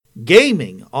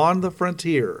Gaming on the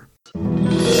Frontier.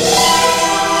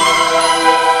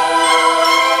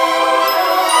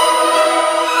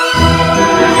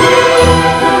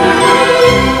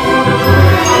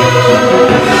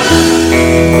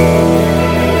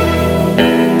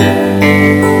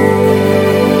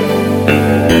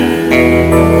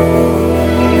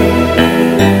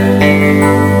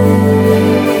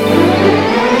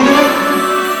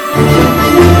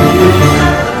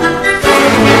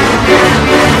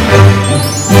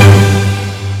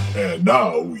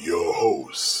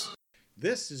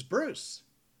 This is Bruce.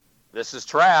 This is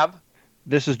Trav.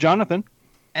 This is Jonathan.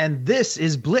 And this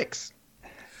is Blix.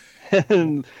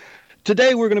 And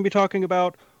today we're going to be talking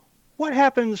about what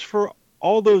happens for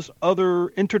all those other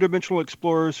interdimensional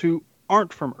explorers who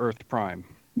aren't from Earth Prime.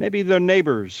 Maybe they're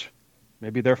neighbors.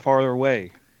 Maybe they're farther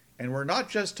away. And we're not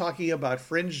just talking about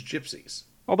fringe gypsies.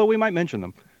 Although we might mention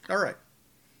them. All right.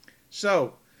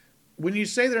 So, when you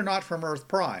say they're not from Earth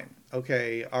Prime,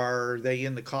 okay, are they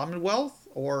in the Commonwealth?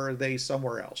 Or are they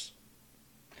somewhere else?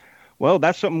 Well,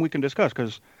 that's something we can discuss,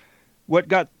 because what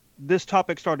got this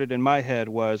topic started in my head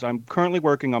was I'm currently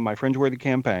working on my Fringeworthy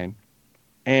campaign,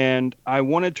 and I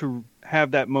wanted to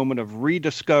have that moment of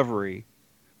rediscovery,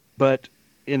 but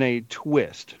in a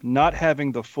twist, not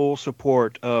having the full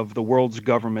support of the world's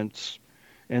governments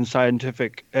and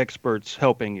scientific experts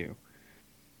helping you.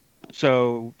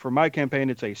 So for my campaign,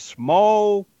 it's a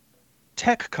small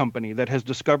tech company that has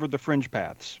discovered the fringe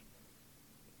paths.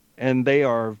 And they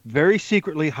are very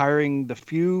secretly hiring the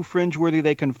few fringeworthy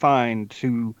they can find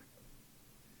to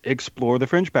explore the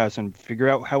fringe paths and figure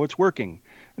out how it's working.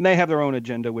 And they have their own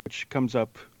agenda, which comes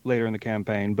up later in the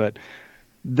campaign. But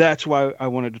that's why I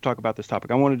wanted to talk about this topic.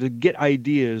 I wanted to get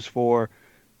ideas for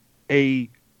a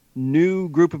new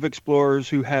group of explorers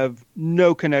who have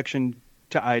no connection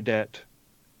to IDET,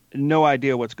 no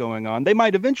idea what's going on. They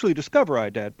might eventually discover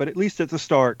IDET, but at least at the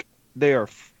start, they are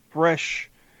fresh,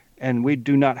 and we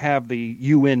do not have the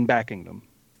UN backing them.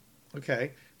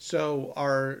 Okay, so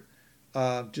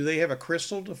do they have a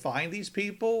crystal to find these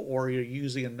people, or are you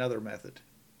using another method?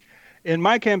 In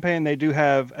my campaign, they do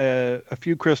have a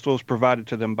few crystals provided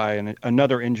to them by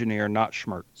another engineer, not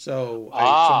Schmirk. So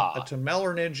a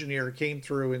Temelern engineer came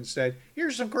through and said,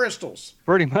 "Here's some crystals."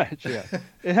 Pretty much, yeah.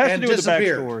 It has to do with the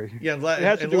backstory. Yeah, it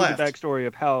has to do with the backstory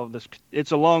of how this. It's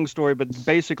a long story, but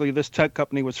basically, this tech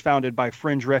company was founded by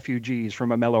fringe refugees from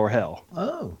Amelor Hell.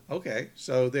 Oh, okay.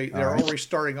 So they're already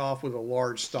starting off with a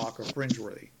large stock of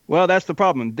fringeworthy. Well, that's the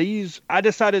problem. I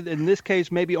decided in this case,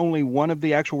 maybe only one of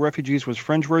the actual refugees was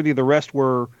fringeworthy. The rest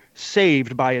were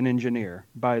saved by an engineer,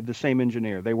 by the same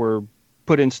engineer. They were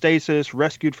put in stasis,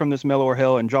 rescued from this Melor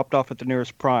Hell, and dropped off at the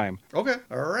nearest prime. Okay.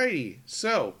 All righty.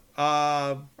 So,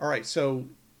 all right. So,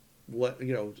 what,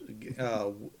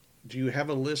 do you have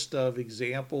a list of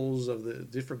examples of the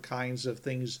different kinds of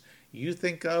things you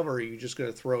think of, or are you just going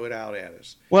to throw it out at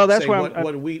us? Well, that's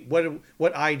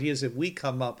what ideas have we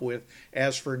come up with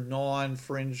as for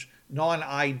non-fringe,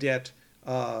 non-IDET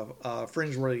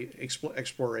fringeworthy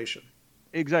exploration?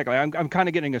 Exactly. I'm kind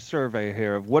of getting a survey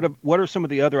here of what are some of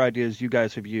the other ideas you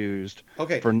guys have used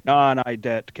for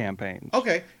non-IDET campaigns.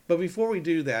 Okay, but before we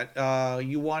do that,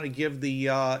 you want to give the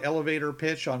elevator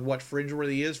pitch on what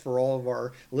Fringeworthy is for all of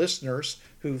our listeners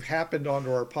who've happened onto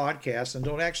our podcast and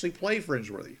don't actually play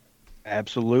Fringeworthy.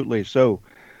 Absolutely. So,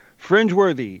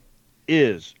 Fringeworthy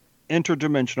is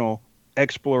interdimensional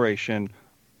exploration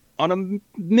on a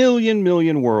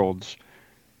million worlds.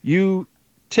 You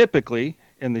typically,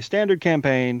 in the standard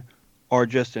campaign, are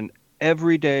just an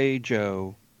everyday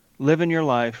Joe living your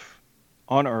life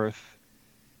on Earth.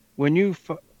 When you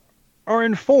are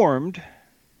informed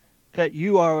that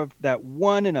you are that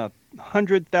 1 in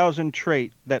 100,000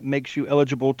 trait that makes you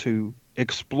eligible to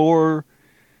explore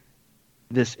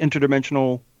this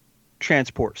interdimensional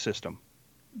transport system.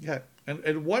 Yeah,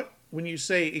 and what, when you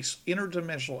say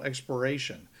interdimensional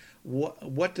exploration,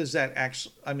 what does that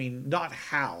actually? I mean, not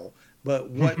how, but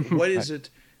what is it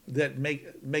that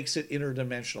makes it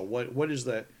interdimensional? What does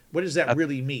that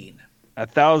really mean?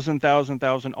 1,000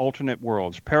 alternate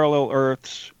worlds, parallel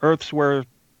Earths where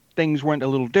things went a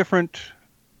little different.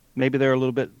 Maybe they're a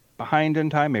little bit behind in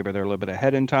time. Maybe they're a little bit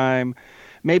ahead in time.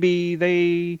 Maybe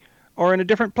they are in a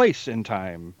different place in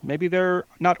time. Maybe they're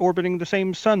not orbiting the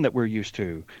same sun that we're used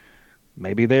to.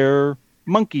 Maybe they're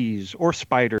monkeys or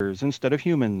spiders instead of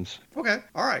humans. Okay.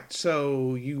 All right.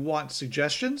 So you want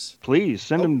suggestions? Please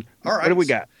send them. All right. What do we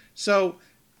got? So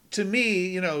to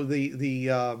me,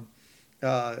 the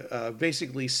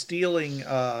basically stealing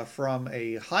from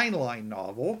a Heinlein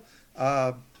novel,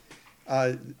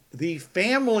 the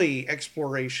family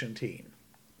exploration team.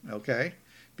 Okay.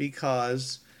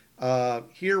 Because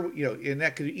Here, and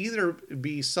that could either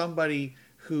be somebody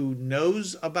who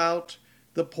knows about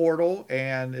the portal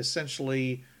and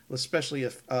essentially, especially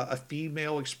a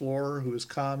female explorer who has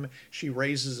come, she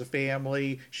raises a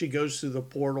family, she goes through the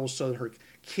portal so that her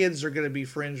kids are going to be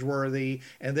fringe worthy,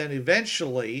 and then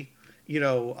eventually,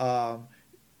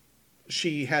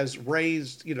 she has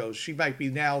raised, she might be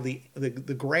now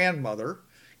the grandmother,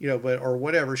 or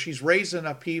whatever. She's raised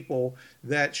enough people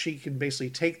that she can basically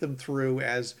take them through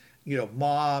as,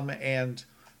 mom, and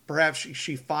perhaps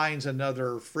she finds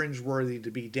another fringe worthy to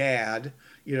be dad,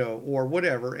 or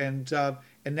whatever. And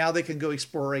now they can go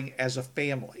exploring as a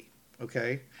family.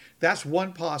 Okay. That's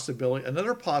one possibility.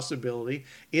 Another possibility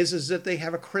is that they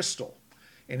have a crystal.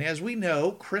 And as we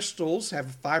know, crystals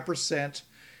have 5%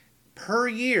 per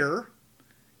year.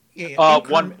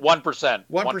 1%.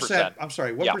 1%. I'm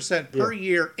sorry, 1% per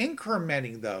year,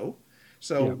 incrementing though.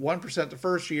 So 1% the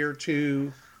first year,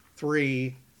 2,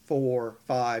 3, 4,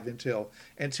 5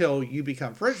 until you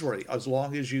become fringe worthy. As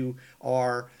long as you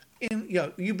are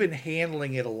you've been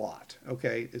handling it a lot.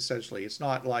 Okay, essentially, it's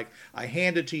not like I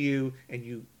hand it to you and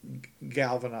you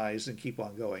galvanize and keep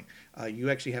on going. You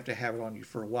actually have to have it on you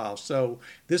for a while. So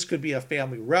this could be a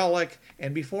family relic,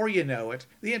 and before you know it,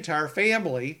 the entire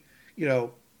family,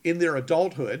 in their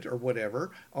adulthood or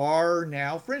whatever, are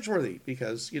now fringe worthy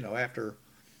because after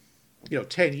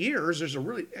 10 years, there's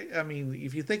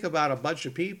if you think about a bunch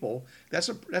of people,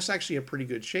 that's actually a pretty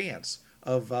good chance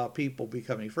of people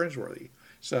becoming fringe worthy.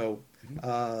 So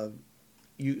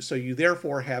you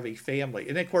therefore have a family.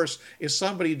 And of course, if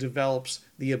somebody develops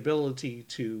the ability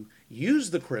to use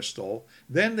the crystal,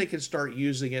 then they can start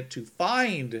using it to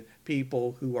find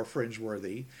people who are fringe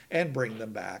worthy and bring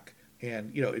them back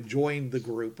and join the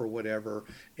group or whatever,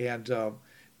 and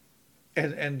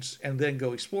then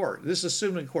go explore. This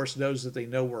assuming, of course, knows that they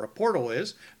know where a portal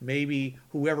is. Maybe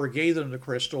whoever gave them the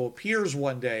crystal appears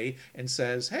one day and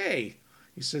says, "Hey,"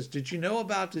 he says, "did you know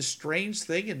about this strange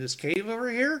thing in this cave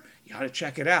over here? You ought to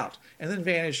check it out." And then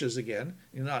vanishes again.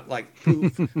 Not like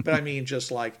poof, but I mean just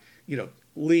like,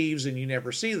 leaves and you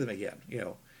never see them again.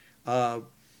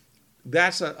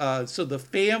 That's so the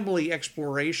family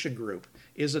exploration group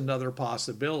is another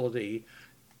possibility.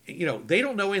 They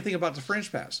don't know anything about the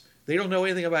Fringe Pass. They don't know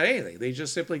anything about anything. They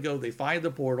just simply go, they find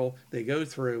the portal, they go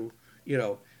through,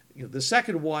 the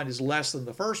second one is less than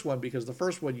the first one because the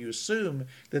first one you assume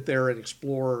that they're an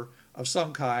explorer of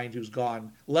some kind who's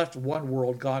left one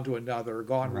world, gone to another,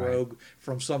 gone rogue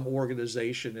from some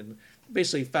organization, and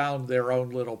basically found their own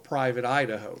little private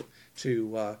Idaho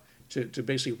to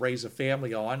basically raise a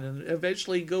family on and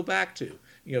eventually go back to,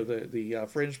 the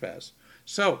Fringe Pass.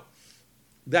 So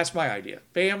that's my idea.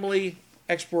 Family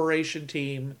exploration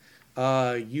team.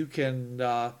 You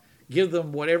can give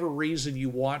them whatever reason you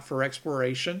want for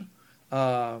exploration.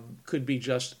 Could be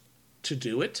just to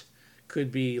do it.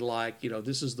 Could be like,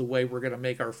 this is the way we're going to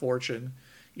make our fortune.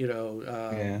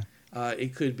 It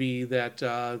could be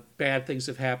that bad things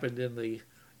have happened in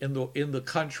the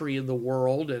country, in the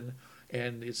world, and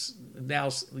it's now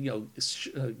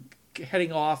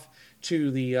heading off to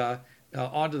the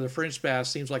onto the Fringe Pass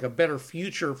seems like a better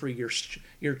future for your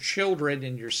children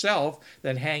and yourself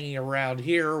than hanging around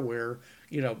here where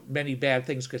many bad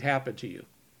things could happen to you.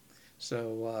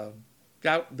 So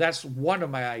that's one of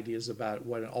my ideas about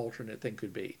what an alternate thing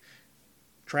could be.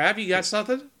 Trav, you got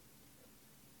something?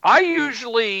 I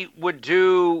usually would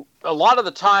do a lot of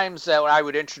the times that I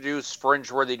would introduce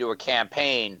Fringeworthy to a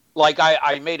campaign. Like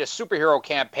I made a superhero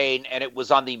campaign and it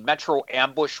was on the Metro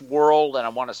Ambush world, and I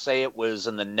want to say it was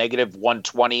in the negative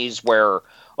 120s, where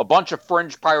a bunch of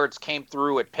Fringe pirates came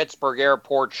through at Pittsburgh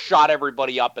Airport, shot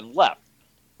everybody up, and left.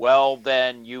 Well,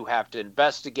 then you have to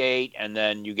investigate, and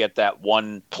then you get that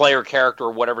one player character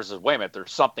or whatever says, wait a minute,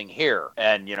 there's something here.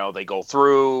 And, they go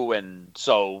through, and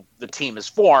so the team is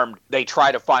formed. They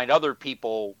try to find other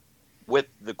people with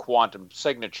the quantum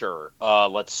signature.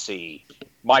 Let's see.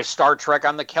 My Star Trek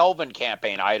on the Kelvin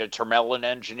campaign, I had a Termelin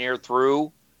engineer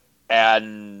through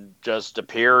and just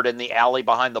appeared in the alley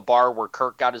behind the bar where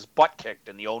Kirk got his butt kicked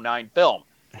in the 2009 film.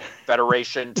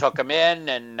 Federation took him in,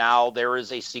 and now there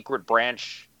is a secret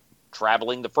branch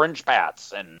traveling the Fringe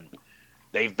Paths, and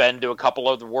they've been to a couple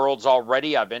of the worlds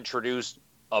already. I've introduced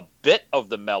a bit of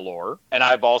the Melor, and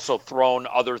I've also thrown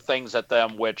other things at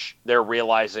them which they're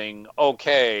realizing,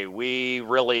 okay, we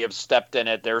really have stepped in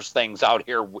it. There's things out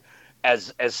here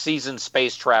as seasoned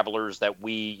space travelers that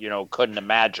we, couldn't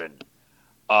imagine.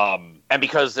 And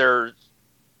because they're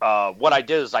what I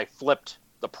did is I flipped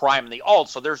the Prime and the Alt,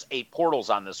 so there's 8 portals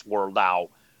on this world now,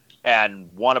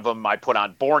 and one of them I put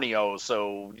on Borneo,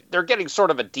 so they're getting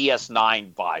sort of a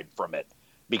DS9 vibe from it,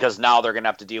 because now they're going to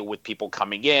have to deal with people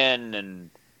coming in and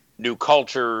new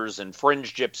cultures and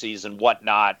fringe gypsies and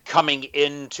whatnot coming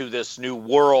into this new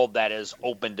world that has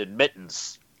opened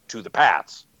admittance to the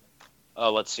paths.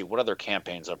 Let's see, what other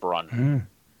campaigns I've run?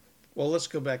 Well, let's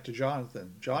go back to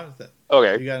Jonathan. Jonathan,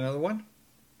 Okay. you got another one?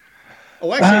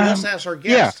 Oh, actually, let's ask our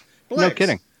guest. No Blix,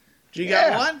 kidding. Do you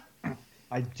got one?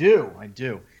 I do.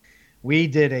 We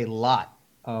did a lot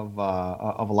of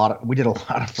we did a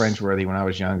lot of Fringeworthy when I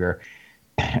was younger,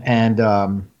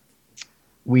 and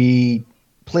we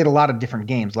played a lot of different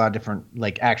games, a lot of different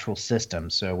like actual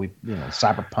systems. So we,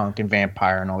 Cyberpunk and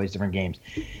Vampire and all these different games,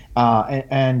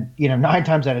 and 9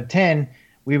 times out of 10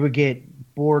 we would get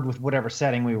bored with whatever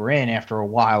setting we were in after a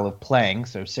while of playing.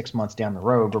 So 6 months down the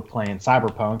road, we're playing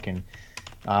Cyberpunk and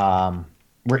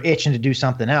we're itching to do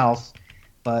something else.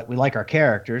 But we like our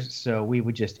characters, so we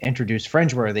would just introduce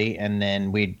Fringeworthy, and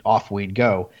then we'd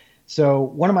go. So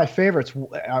one of my favorites,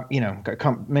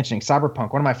 mentioning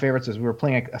Cyberpunk, one of my favorites is we were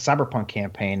playing a Cyberpunk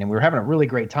campaign, and we were having a really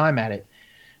great time at it.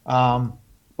 But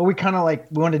we kind of we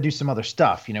wanted to do some other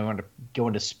stuff. We wanted to go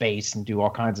into space and do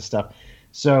all kinds of stuff.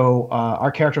 So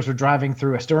our characters were driving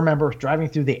through, I still remember, driving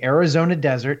through the Arizona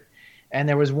desert, and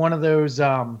there was one of those,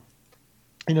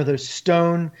 those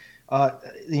stone...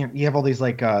 you have all these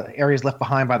areas left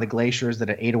behind by the glaciers that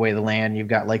ate away the land. You've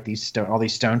got all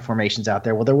these stone formations out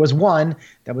there. Well, there was one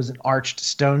that was an arched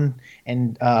stone,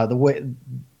 and the way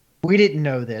we didn't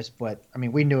know this, but I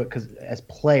mean we knew it as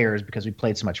players because we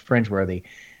played so much Fringeworthy.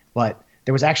 But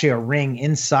there was actually a ring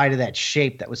inside of that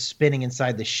shape that was spinning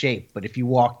inside the shape. But if you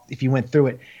went through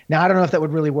it, now I don't know if that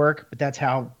would really work, but that's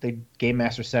how the game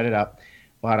master set it up.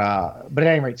 But at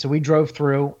any rate, so we drove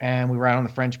through and we were out on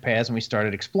the French paths and we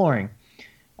started exploring.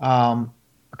 A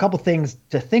couple things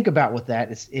to think about with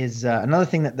that is another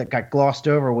thing that got glossed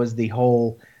over was the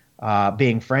whole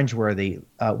being Fringeworthy.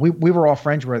 We were all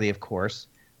Fringeworthy, of course,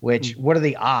 which what are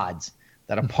the odds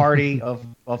that a party of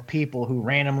people who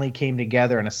randomly came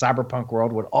together in a cyberpunk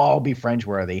world would all be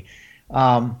Fringeworthy?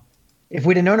 If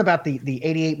we'd have known about the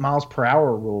 88 miles per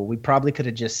hour rule, we probably could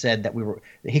have just said that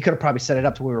he could have probably set it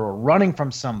up to where we were running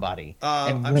from somebody.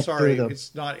 I'm sorry,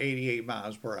 it's not 88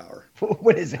 miles per hour.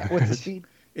 What is it? What's the speed?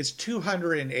 It's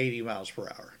 280 miles per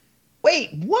hour.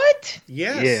 Wait, what?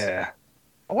 Yes. Yeah.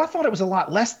 Oh, I thought it was a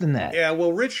lot less than that. Yeah,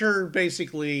 well, Richard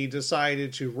basically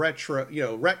decided to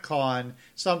retcon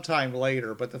sometime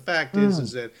later. But the fact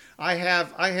is that I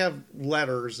have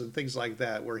letters and things like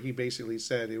that where he basically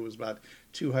said it was about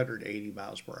 280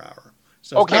 miles per hour.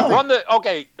 So I'm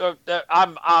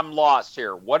lost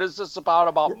here. What is this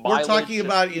about we're mileage? talking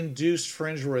about induced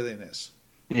Fringeworthiness.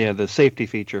 Yeah, the safety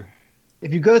feature.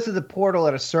 If you go through the portal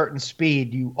at a certain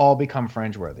speed, you all become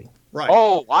Fringeworthy. Right.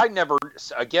 Oh,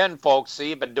 again, folks,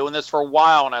 see, I've been doing this for a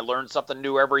while, and I learn something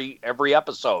new every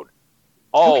episode.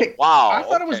 Oh, okay. Wow. I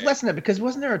thought it was less than that, because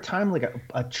wasn't there a time like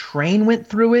a train went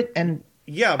through it? And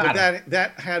yeah, but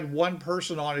that had one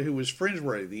person on it who was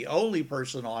Fringeworthy, the only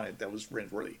person on it that was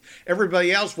Fringeworthy.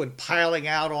 Everybody else went piling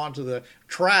out onto the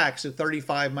tracks at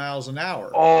 35 miles an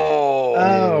hour.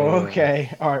 Oh,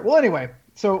 okay. All right. Well, anyway,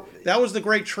 so... That was the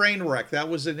great train wreck. That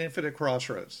was at Infinite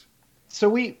Crossroads.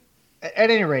 So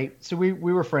at any rate, we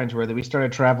were Fringeworthy. We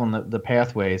started traveling the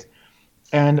pathways.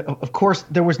 And, of course,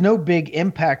 there was no big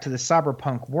impact to the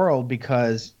cyberpunk world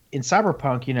because in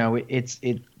cyberpunk, you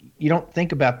don't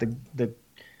think about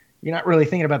you're not really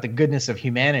thinking about the goodness of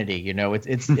humanity.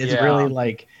 It's really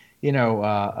like,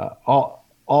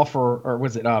 all for, or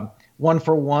was it one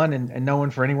for one and no one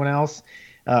for anyone else?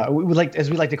 We like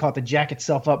to call it, the jack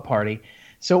itself up party.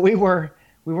 So we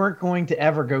weren't going to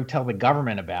ever go tell the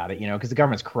government about it, because the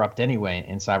government's corrupt anyway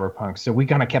in cyberpunk. So we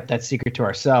kind of kept that secret to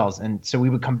ourselves. And so we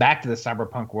would come back to the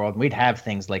cyberpunk world and we'd have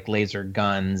things like laser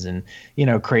guns and,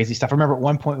 crazy stuff. I remember at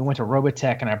one point we went to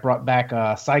Robotech and I brought back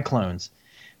Cyclones.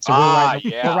 So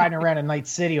we're riding around in Night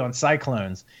City on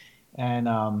Cyclones. And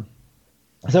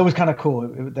so it was kind of cool.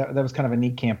 That was kind of a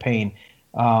neat campaign.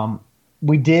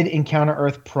 We did encounter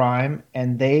Earth Prime,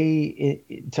 and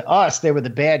to us, they were the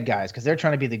bad guys because they're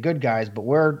trying to be the good guys. But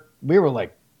we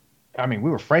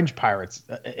were French pirates,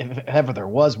 if ever there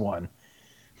was one.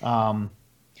 But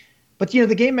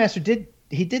the game master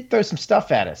did throw some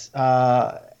stuff at us.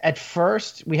 At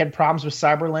first, we had problems with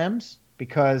cyber limbs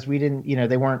because we didn't,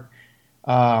 they weren't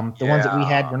the ones that we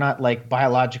had were not like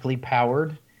biologically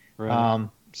powered. Right.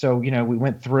 So we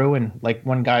went through and like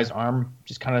one guy's arm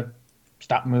just kind of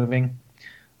stopped moving.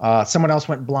 Someone else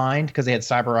went blind because they had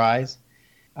cyber eyes.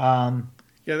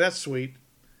 Yeah, that's sweet.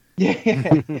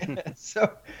 Yeah.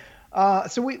 So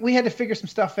we had to figure some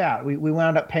stuff out. We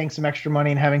wound up paying some extra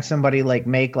money and having somebody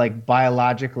make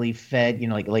biologically fed,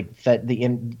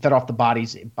 fed off the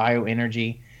body's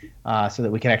bioenergy, so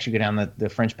that we could actually go down the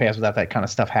French pass without that kind of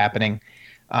stuff happening.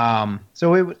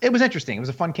 So it was interesting. It was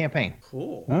a fun campaign.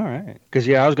 Cool. All right. Because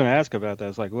I was going to ask about that.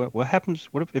 It's like, what happens?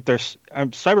 What if there's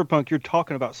cyberpunk? You're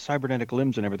talking about cybernetic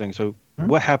limbs and everything. So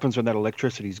what happens when that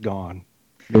electricity's gone?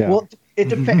 Yeah. Well, it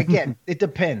depends. Again, it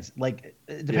depends. Like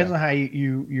it depends on how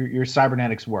your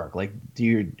cybernetics work. Like,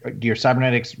 do your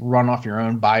cybernetics run off your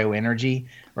own bioenergy,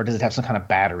 or does it have some kind of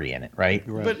battery in it? Right.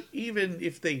 But even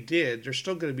if they did, there's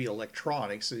still going to be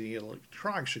electronics, and the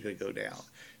electronics are going to go down.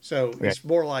 So it's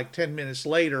more like 10 minutes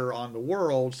later on the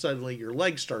world, suddenly your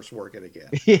leg starts working again.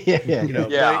 Yeah. You know,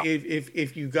 Yeah. but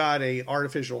if you got a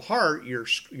artificial heart,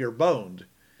 you're boned.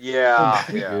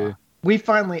 Yeah. We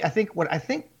finally, I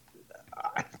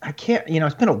can't,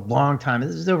 it's been a long time.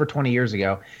 This is over 20 years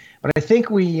ago, but I think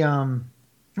we wound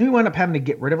up having to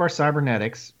get rid of our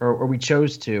cybernetics, or we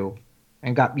chose to,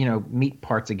 and got, meat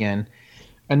parts again.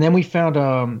 And then we found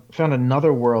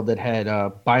another world that had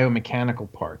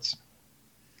biomechanical parts.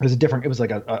 It was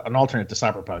like an alternate to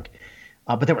cyberpunk,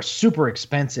 but they were super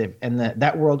expensive, and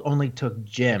that world only took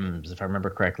gems, if I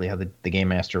remember correctly, how the game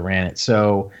master ran it.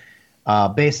 So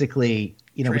basically,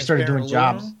 we started doing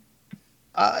jobs.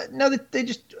 It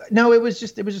was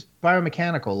just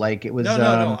biomechanical. Like it was.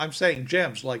 No. I'm saying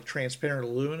gems, like transparent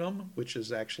aluminum, which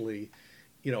is actually,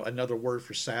 another word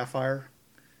for sapphire.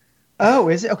 Oh,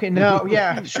 is it? Okay, no,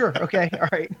 yeah, sure. Okay, all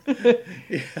right.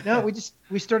 Yeah. No,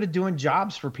 we started doing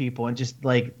jobs for people, and just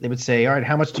like they would say, all right,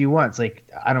 how much do you want? It's like,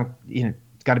 I don't,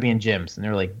 it's got to be in gyms. And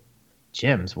they're like,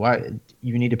 gyms? Why?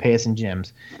 You need to pay us in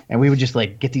gyms. And we would just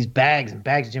like get these bags and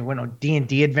bags of gyms. We went on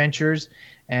D&D adventures,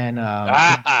 and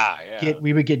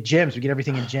we would get gyms. We get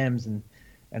everything in gyms, and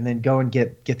then go and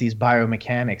get these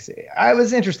biomechanics. It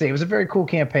was interesting. It was a very cool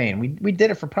campaign. We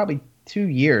did it for probably 2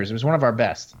 years. It was one of our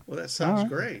best. Well, that sounds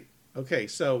great. Okay,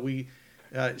 so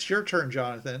it's your turn,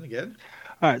 Jonathan, again.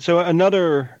 All right. So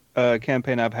another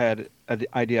campaign I've had, an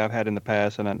idea I've had in the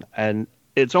past, and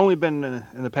it's only been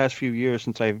in the past few years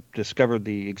since I've discovered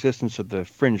the existence of the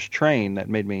fringe train that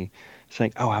made me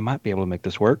think, oh, I might be able to make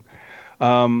this work.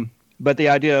 But the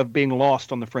idea of being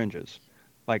lost on the fringes,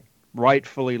 like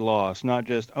rightfully lost, not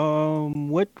just,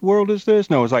 what world is this?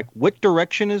 No, it's like, what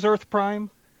direction is Earth Prime?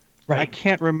 Right. I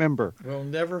can't remember. We'll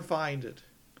never find it.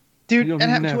 Dude, that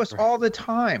happens to us all the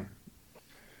time.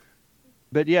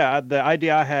 But yeah, the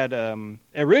idea I had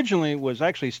originally was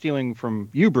actually stealing from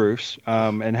you, Bruce,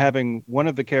 and having one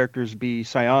of the characters be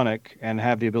psionic and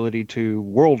have the ability to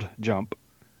world jump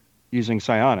using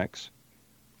psionics.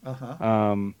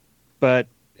 But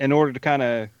in order to kind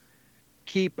of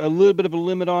keep a little bit of a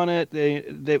limit on it,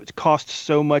 they cost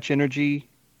so much energy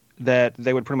that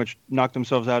they would pretty much knock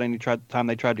themselves out any time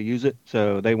they tried to use it.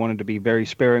 So they wanted to be very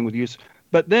sparing with use.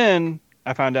 But then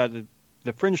I found out that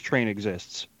the fringe train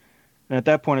exists. And at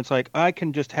that point, it's like, I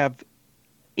can just have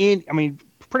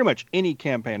pretty much any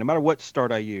campaign, no matter what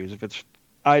start I use. If it's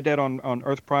iDead on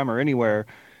Earth Prime or anywhere,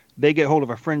 they get hold of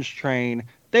a fringe train.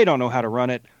 They don't know how to run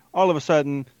it. All of a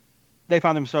sudden, they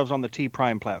find themselves on the T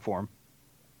Prime platform.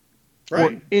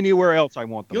 Right. Or anywhere else I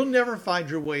want them. You'll never find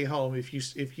your way home if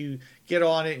you get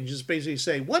on it and just basically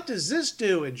say, "What does this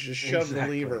do?" and just shove the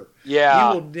lever. Yeah.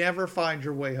 You will never find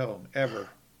your way home ever.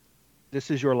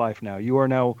 This is your life now. You are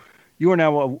now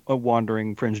a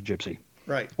wandering fringe gypsy.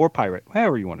 Right. Or pirate,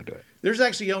 however you want to do it. There's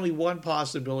actually only one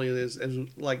possibility of this, as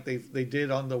like they did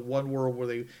on the one world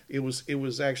where it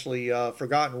was actually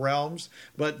Forgotten Realms,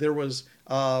 but there was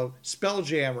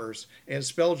Spelljammers, and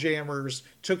Spelljammers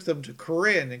took them to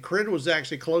Corinne, and Corinne was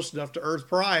actually close enough to Earth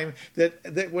Prime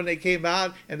that when they came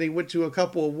out and they went to a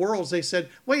couple of worlds, they said,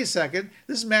 "Wait a second,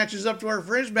 this matches up to our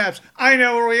fringe maps. I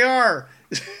know where we are."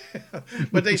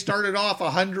 But they started off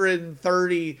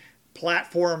 130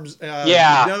 platforms nodes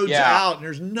out, and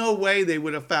there's no way they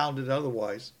would have found it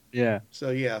otherwise. Yeah.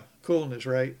 So yeah, coolness,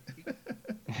 right?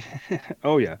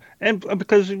 Oh yeah. And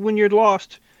because when you're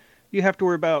lost, you have to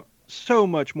worry about so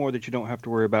much more that you don't have to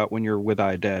worry about when you're with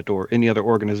iDead or any other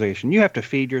organization. You have to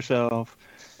feed yourself,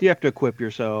 you have to equip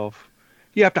yourself,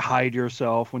 you have to hide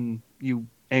yourself when you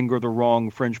anger the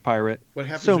wrong fringe pirate. What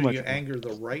happens when you anger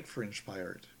the right fringe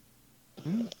pirate?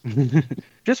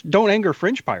 Just don't anger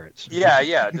fringe pirates.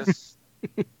 Yeah, just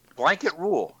blanket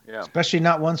rule. Yeah, especially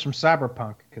not ones from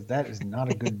Cyberpunk, because that's not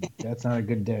a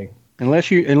good day. Unless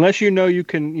you know you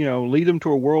can lead them to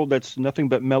a world that's nothing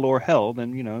but Melor hell,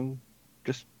 then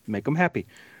just make them happy.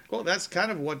 Well, that's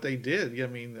kind of what they did. I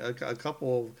mean, a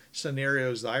couple of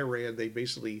scenarios I ran, they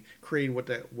basically created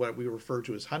what we refer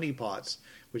to as honeypots,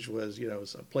 which was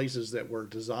some places that were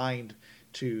designed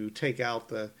to take out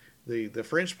the the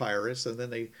French pirates, and then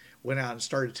they went out and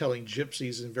started telling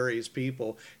gypsies and various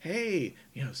people, hey,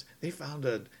 they found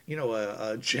a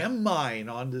gem mine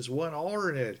on this one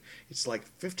alternate. It's like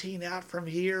 15 out from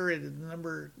here at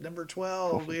number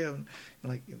 12. And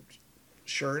like,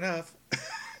 sure enough.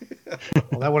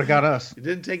 Well, that would have got us. It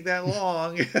didn't take that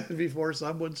long before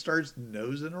someone starts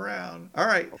nosing around. All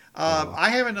right. I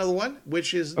have another one,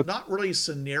 which is not really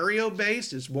scenario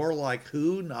based. It's more like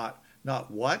who, not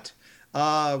what.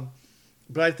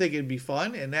 But I think it'd be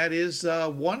fun, and that is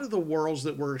one of the worlds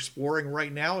that we're exploring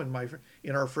right now in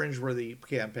our Fringeworthy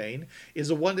campaign is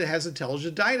the one that has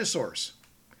intelligent dinosaurs.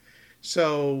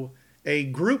 So a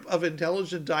group of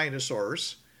intelligent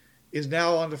dinosaurs is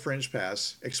now on the Fringe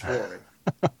Pass exploring.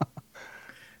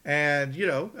 And you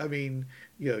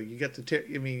get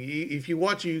if you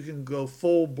want to, you can go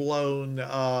full blown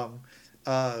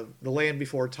the Land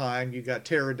Before Time. You got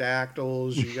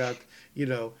pterodactyls. You got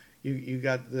you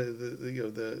got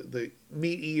the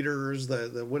meat eaters,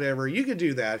 the whatever. You can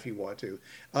do that if you want to,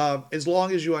 as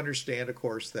long as you understand, of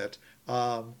course, that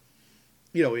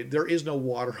there is no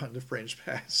water on the Fringe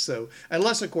Pass. So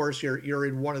unless, of course, you're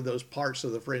in one of those parts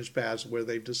of the Fringe Pass where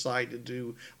they've decided to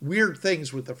do weird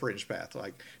things with the Fringe Pass,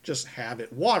 like just have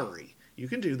it watery. You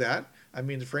can do that. I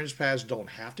mean, the Fringe Paths don't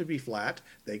have to be flat.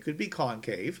 They could be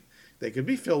concave. They could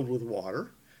be filled with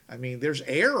water. I mean, there's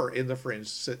air in the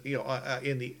fringe.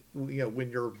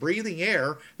 When you're breathing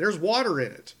air, there's water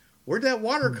in it. Where'd that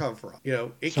water come from?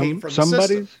 It came from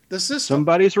the system.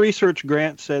 Somebody's research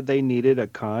grant said they needed a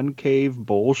concave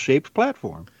bowl-shaped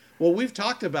platform. Well, we've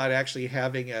talked about actually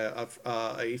having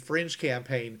a fringe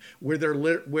campaign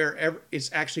where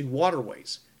it's actually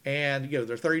waterways. And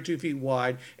they're 32 feet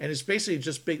wide, and it's basically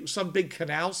just some big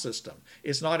canal system.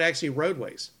 It's not actually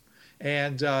roadways,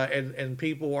 and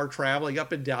people are traveling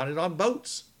up and down it on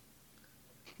boats,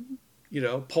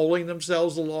 poling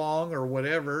themselves along or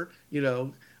whatever,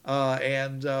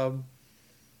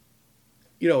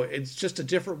 it's just a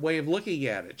different way of looking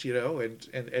at it,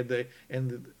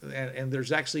 and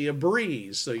there's actually a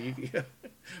breeze, so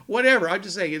whatever. I'm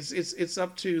just saying it's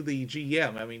up to the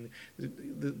GM. I mean,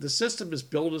 the system is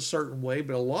built a certain way,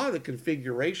 but a lot of the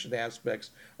configuration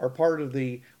aspects are part of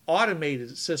the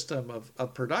automated system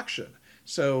of production.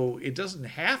 So it doesn't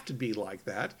have to be like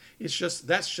that.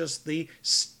 That's just the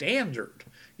standard.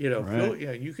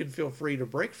 Right. You can feel free to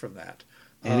break from that.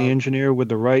 Any engineer with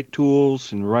the right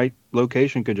tools and right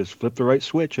location could just flip the right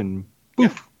switch and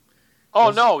poof. Yeah. Oh,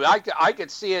 no, I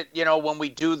could see it, when we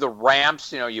do the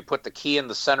ramps, you put the key in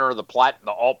the center of the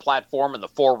alt platform and the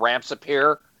 4 ramps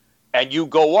appear, and you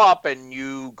go up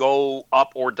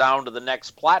or down to the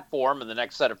next platform and the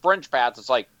next set of fringe paths. It's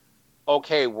like,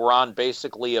 okay, we're on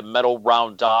basically a metal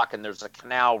round dock, and there's a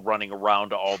canal running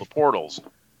around to all the portals.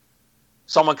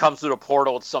 Someone comes through the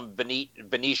portal, it's some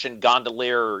Venetian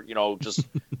gondolier, just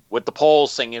with the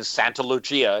poles singing Santa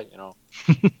Lucia,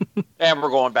 and we're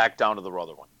going back down to the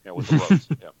other one, with the roads.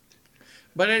 Yeah.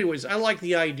 But anyways, I like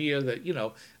the idea that,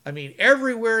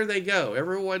 everywhere they go,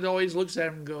 everyone always looks at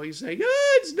them and goes, say,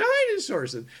 it's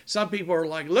dinosaurs. And some people are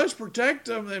like, let's protect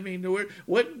them. I mean,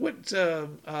 what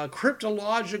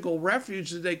cryptological refuge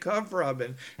did they come from?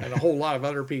 And a whole lot of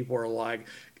other people are like,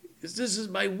 this is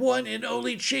my one and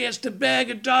only chance to bag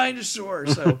a dinosaur.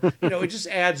 So, it just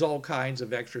adds all kinds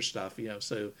of extra stuff,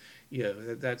 so,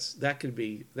 that could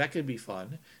be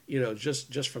fun,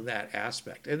 just from that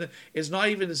aspect. And it's not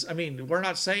even, we're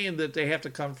not saying that they have to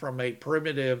come from a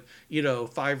primitive,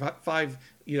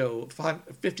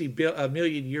 50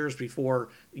 million years before,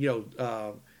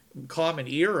 common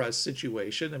era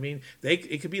situation.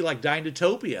 It could be like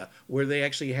Dinotopia, where they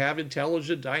actually have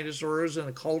intelligent dinosaurs and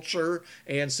a culture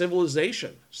and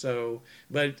civilization. So,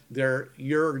 but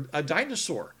you're a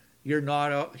dinosaur. You're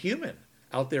not a human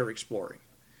out there exploring.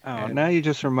 Oh, now you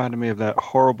just reminded me of that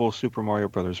horrible Super Mario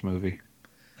Brothers movie.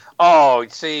 Oh,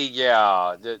 see,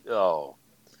 yeah. Yeah.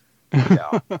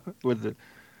 With the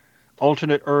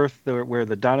alternate Earth where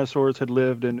the dinosaurs had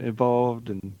lived and evolved,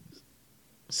 and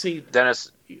see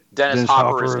Dennis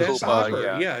Hopper is Dennis Koopa,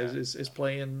 Hopper, is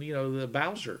playing the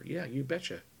Bowser. Yeah, you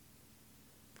betcha.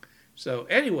 So,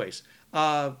 anyways,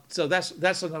 so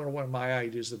that's another one of my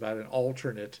ideas about an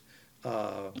alternate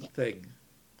thing.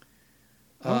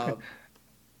 Okay.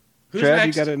 Who's Trav,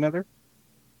 next? you got another?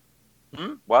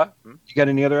 What? You got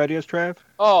any other ideas, Trav?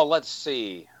 Oh, let's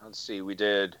see. We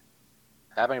did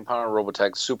Having Upon a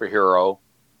Robotech Superhero.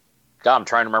 God, I'm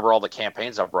trying to remember all the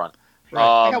campaigns I've run. Right.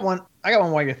 I got one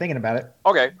while you're thinking about it.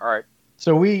 Okay, all right.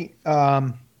 So we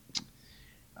what's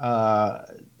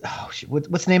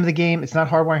the name of the game? It's not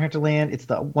Hardwire Hinterland. It's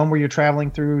the one where you're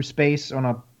traveling through space on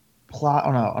a plot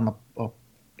on a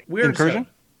Weird incursion.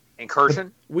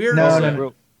 Incursion? Weird No, Zone.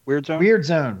 no. Weird Zone. Weird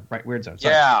Zone, right? Weird Zone.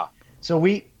 Sorry. Yeah. So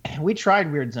we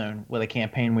tried Weird Zone with a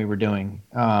campaign we were doing,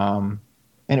 and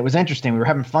it was interesting. We were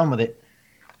having fun with it,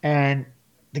 and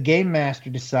the game master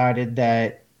decided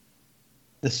that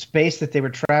the space that they were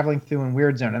traveling through in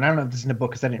Weird Zone, and I don't know if this is in the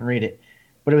book because I didn't read it,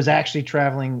 but it was actually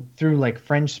traveling through like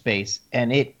fringe space,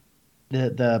 and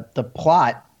the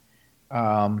plot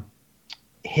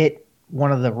hit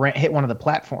one of the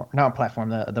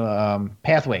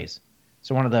pathways.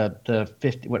 So one of the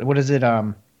 50. What is it?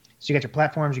 So you got your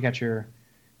platforms. You got your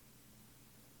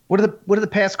what are the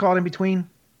paths called in between?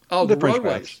 Oh, the French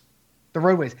roadways. paths. The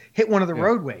roadways hit one of the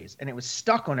roadways, and it was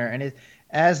stuck on there. And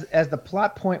as the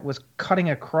plot point was cutting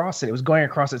across it was going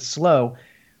across it slow.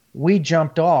 We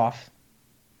jumped off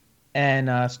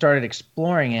and started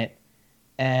exploring it,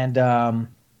 and all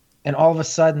of a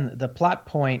sudden the plot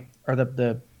point or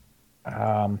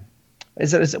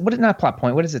is it what is not plot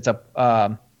point? What is it? It's a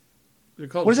They're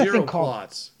called what is that zero thing called?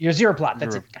 plots. Your zero plot.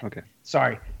 That's Zero. it. Okay.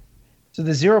 Sorry. So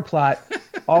the zero plot,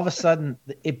 all of a sudden,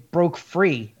 it broke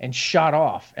free and shot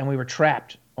off, and we were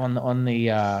trapped on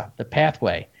the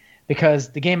pathway because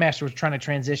the game master was trying to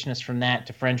transition us from that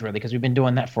to Fringeworthy because we've been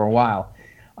doing that for a while.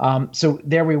 So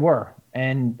there we were,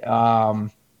 and now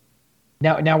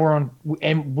we're on,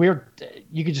 and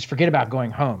you could just forget about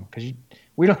going home because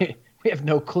we have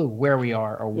no clue where we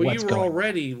are or Well, what's you were going on.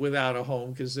 already without a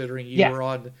home considering you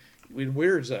were in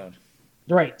Weird Zone.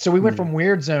 Right. So we went from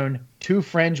Weird Zone to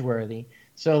Fringeworthy.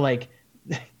 So like,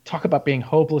 talk about being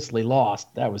hopelessly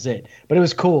lost. That was it. But it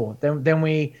was cool. Then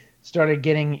we started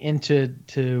getting into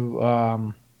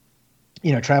traveling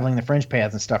the fringe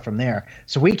paths and stuff from there.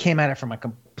 So we came at it from a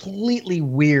completely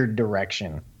weird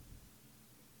direction.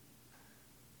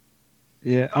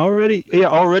 Yeah, already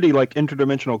like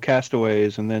interdimensional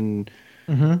castaways, and then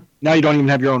now you don't even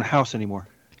have your own house anymore.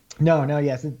 No,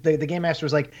 yes. The game master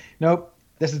was like, nope.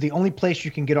 This is the only place you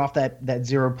can get off that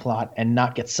zero plot and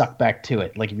not get sucked back to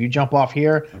it. Like if you jump off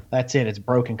here, that's it. It's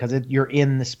broken because you're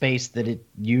in the space that it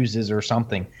uses or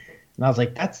something. And I was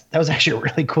like, that was actually a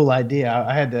really cool idea.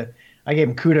 I gave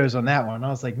him kudos on that one. I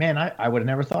was like, man, I would have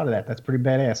never thought of that. That's pretty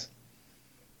badass.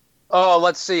 Oh,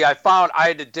 let's see. I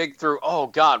had to dig through. Oh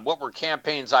God, what were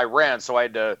campaigns I ran? So I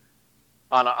had to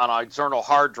on a external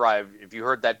hard drive. If you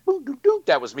heard that, boop, doop, doop,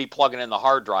 that was me plugging in the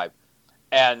hard drive.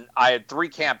 And I had 3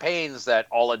 campaigns that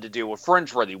all had to do with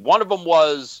Fringeworthy. One of them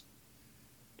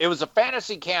it was a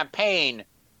fantasy campaign,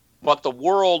 but the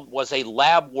world was a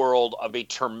lab world of a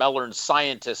Termelern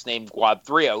scientist named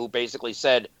Guadthria, who basically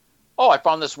said, oh, I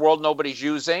found this world nobody's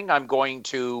using. I'm going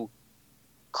to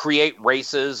create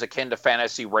races akin to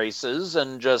fantasy races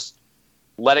and just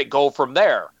let it go from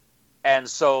there. And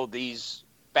so these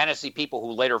fantasy people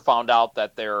who later found out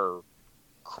that their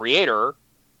creator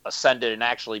ascended and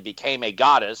actually became a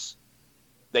goddess,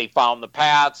 they found the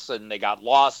paths and they got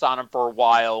lost on them for a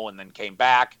while and then came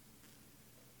back.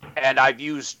 And I've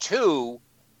used 2.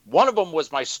 One of them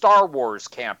was my Star Wars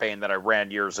campaign that I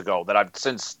ran years ago that I've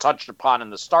since touched upon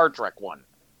in the Star Trek one,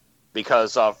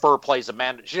 because Fur plays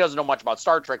she doesn't know much about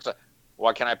Star Trek. So,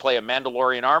 well, can I play a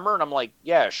Mandalorian armor? And I'm like,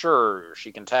 yeah, sure.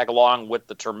 She can tag along with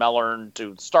the Termelern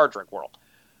to the Star Trek world.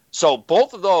 So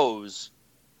both of those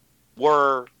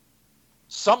were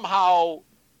somehow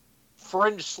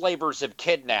fringe slavers have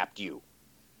kidnapped you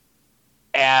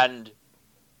and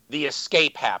the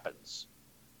escape happens.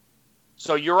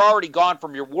 So you're already gone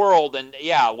from your world, and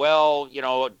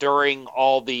during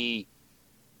all the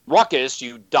ruckus,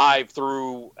 you dive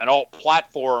through an alt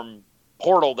platform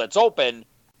portal that's open,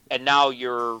 and now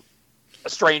you're a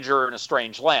stranger in a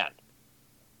strange land.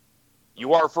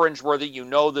 You are Fringeworthy, you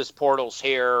know this portal's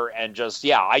here, and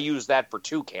I used that for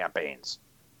 2 campaigns.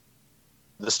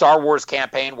 The Star Wars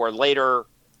campaign, where later,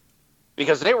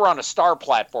 because they were on a star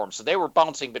platform, so they were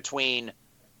bouncing between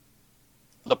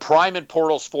the Prime and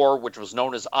Portals 4, which was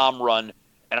known as Omrun,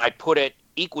 and I put it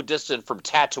equidistant from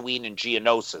Tatooine and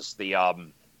Geonosis,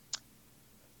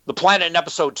 the planet in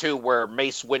Episode 2 where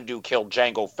Mace Windu killed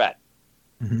Jango Fett.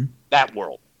 Mm-hmm. That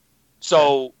world.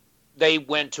 So they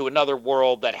went to another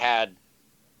world that had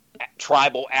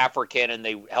tribal African, and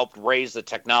they helped raise the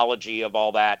technology of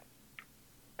all that.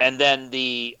 And then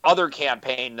the other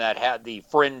campaign that had the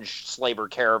fringe slaver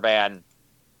caravan,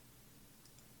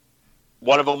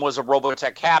 one of them was a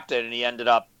Robotech captain, and he ended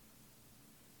up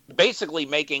basically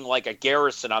making like a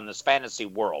garrison on this fantasy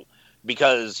world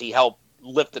because he helped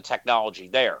lift the technology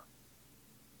there.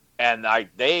 And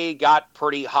they got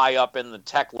pretty high up in the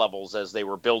tech levels as they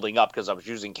were building up because I was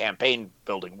using campaign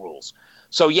building rules.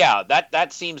 So yeah,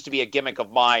 that seems to be a gimmick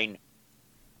of mine.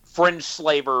 Fringe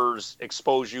slavers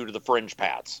expose you to the fringe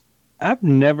paths. I've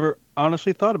never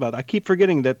honestly thought about it. I keep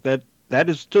forgetting that that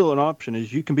is still an option.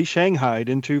 Is you can be shanghaied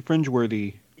into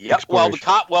fringeworthy. Yep. Well,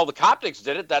 exploration. the Coptics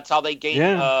did it. That's how they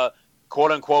gained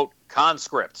quote unquote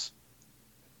conscripts.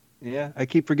 Yeah, I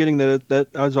keep forgetting that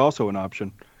was also an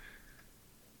option.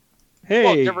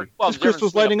 Hey, this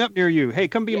crystal's lighting up near you. Hey,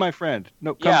 come be my friend.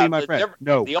 No, come be my friend.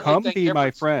 No, come be my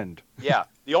friend. Yeah,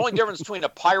 the only difference between a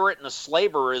pirate and a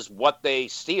slaver is what they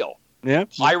steal. Yeah.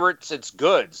 Pirates, it's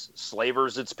goods.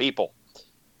 Slavers, it's people.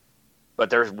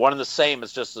 But there's one and the same.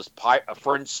 It's just a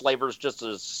fringe slaver is just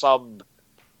a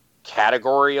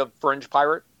subcategory of fringe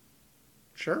pirate.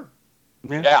 Sure.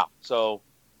 Yeah. So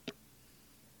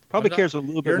probably cares a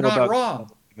little bit more about. You're not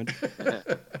wrong.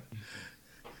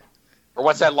 Or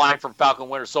what's that line from Falcon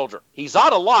Winter Soldier? He's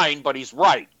out of line, but he's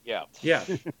right. Yeah. Yeah.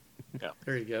 Yeah.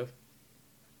 There you go.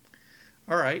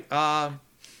 All right.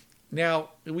 Now,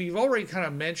 we've already kind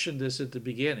of mentioned this at the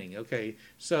beginning. Okay.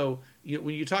 So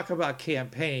when you talk about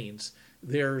campaigns,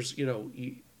 there's,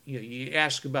 you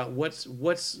ask about who's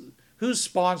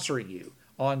sponsoring you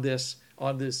on this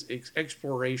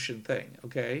exploration thing.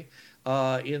 Okay.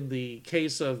 In the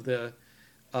case of the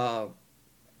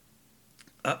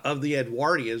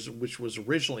Edwardians, which was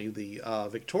originally the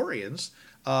Victorians,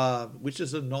 which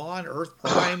is a non-Earth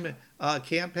Prime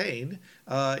campaign.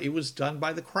 It was done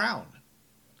by the Crown.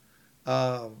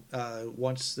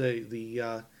 Once the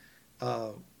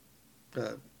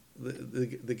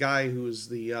guy who is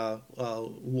the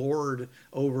lord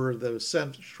over the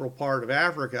central part of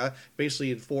Africa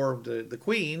basically informed the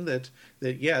Queen that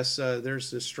yes, there's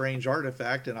this strange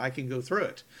artifact and I can go through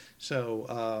it.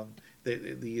 So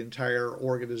the entire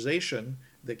organization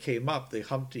that came up, the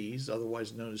Humpties,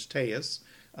 otherwise known as Tejas,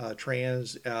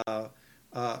 Humpties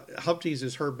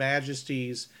is Her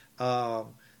Majesty's I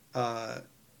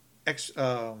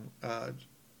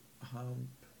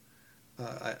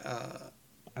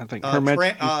think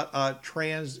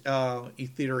trans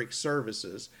etheric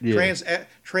services, yeah.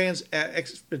 trans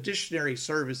expeditionary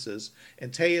services,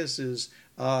 and Tejas is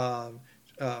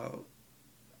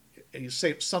you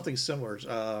say something similar.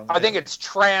 I think it's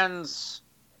trans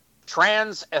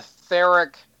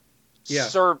etheric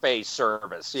survey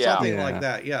service. Yeah, something like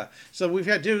that. Yeah. So we've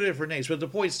had two different names, but the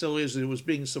point still is it was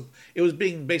being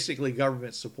basically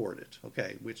government supported.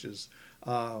 Okay, which is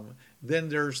then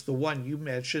there's the one you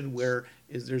mentioned where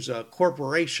there's a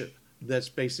corporation that's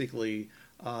basically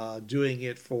doing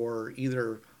it for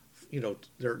either.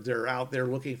 They're out there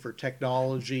looking for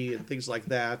technology and things like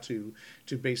that to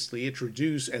basically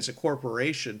introduce as a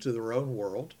corporation to their own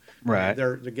world. Right.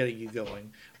 They're getting you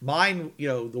going. Mine,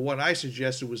 the one I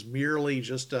suggested was merely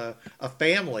just a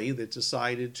family that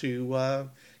decided to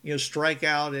strike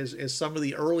out as some of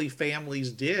the early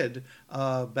families did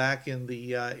back in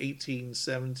the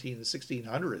 1817 and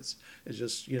 1600s. It's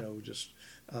just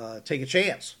take a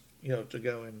chance to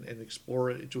go and explore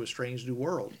it into a strange new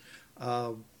world.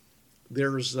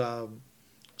 There's it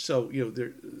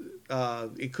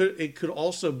could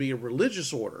also be a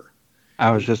religious order.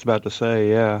 I was just about to say,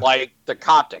 yeah, like the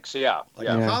Coptics, the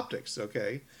Coptics,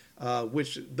 okay.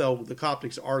 Which though the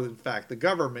Coptics are in fact the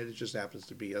government, it just happens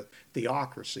to be a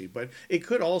theocracy. But it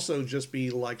could also just be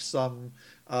like some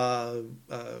a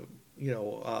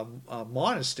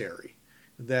monastery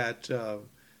that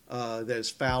has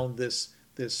found this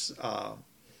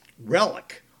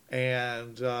relic,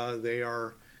 and they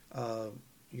are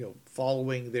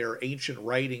following their ancient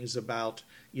writings about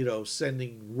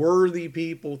sending worthy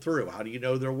people through. How do you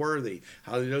know they're worthy?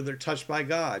 How do you know they're touched by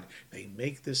God? They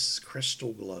make this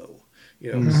crystal glow.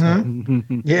 Mm-hmm.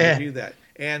 So yeah, do that.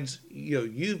 And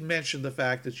you've mentioned the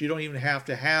fact that you don't even have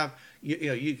to have.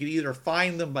 You can either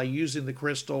find them by using the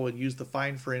crystal and use the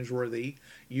Find Fringeworthy.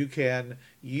 You can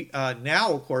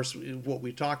now, of course, what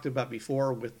we talked about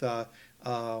before with the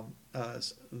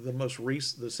most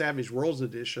recent, the Savage Worlds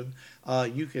edition,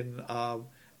 you can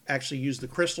actually use the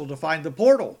crystal to find the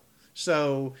portal.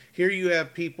 So here you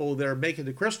have people that are making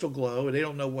the crystal glow and they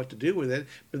don't know what to do with it.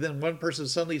 But then one person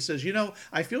suddenly says,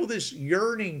 I feel this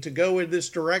yearning to go in this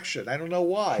direction. I don't know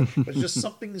why, but just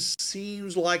something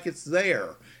seems like it's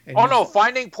there. And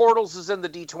finding portals is in the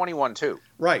D21 too.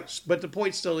 Right. But the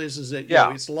point still is that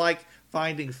it's like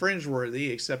finding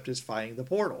Fringeworthy, except it's finding the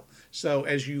portal. So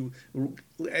if you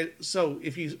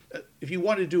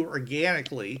want to do it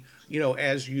organically,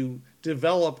 as you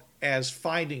develop as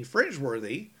finding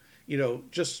Fringeworthy,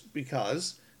 just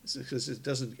because it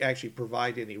doesn't actually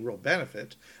provide any real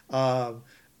benefit,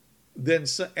 then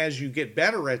as you get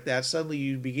better at that, suddenly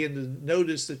you begin to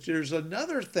notice that there's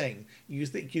another thing you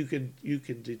think you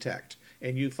can detect,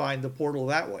 and you find the portal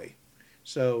that way.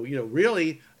 So,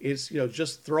 really, it's,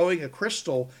 just throwing a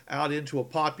crystal out into a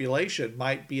population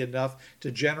might be enough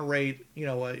to generate,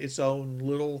 its own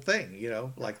little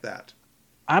thing, like that.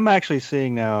 I'm actually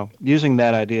seeing now, using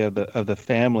that idea of the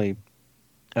family.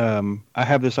 I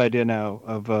have this idea now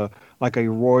of like a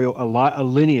royal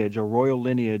lineage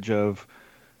of,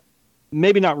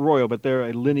 maybe not royal, but they're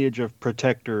a lineage of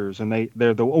protectors, and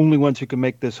they're the only ones who can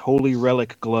make this holy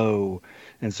relic glow,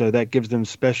 and so that gives them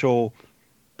special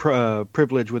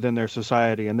privilege within their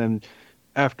society. And then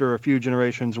after a few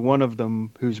generations, one of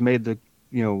them who's made the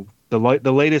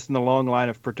latest in the long line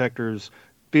of protectors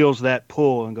feels that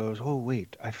pull and goes, oh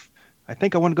wait, I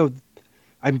think I want to go.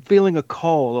 I'm feeling a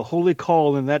holy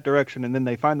call in that direction, and then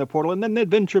they find the portal, and then the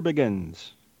adventure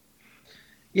begins.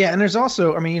 Yeah, and there's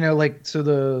also, so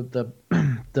the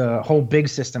the whole big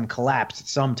system collapsed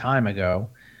some time ago.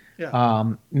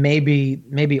 Yeah.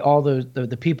 Maybe all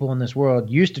the people in this world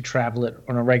used to travel it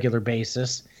on a regular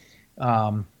basis,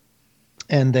 and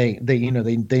they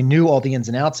knew all the ins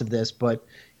and outs of this, but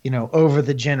over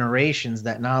the generations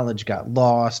that knowledge got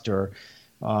lost, or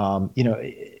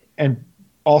and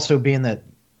also being that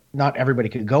not everybody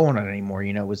could go on it anymore,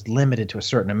 it was limited to a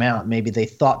certain amount. Maybe they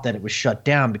thought that it was shut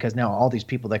down because now all these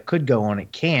people that could go on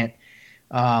it can't.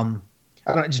 I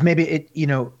don't know, just maybe it,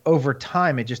 over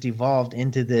time it just evolved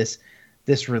into this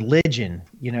religion,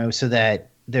 so that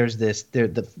there's it's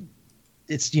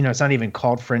it's not even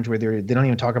called Fringeworthy. They don't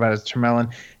even talk about it as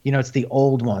Termelin. It's the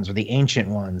old ones or the ancient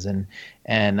ones, and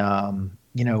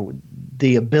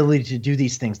the ability to do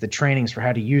these things, the trainings for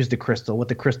how to use the crystal, what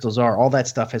the crystals are, all that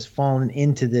stuff has fallen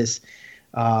into this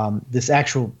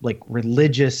actual like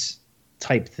religious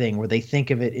type thing where they think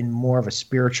of it in more of a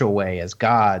spiritual way as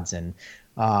gods and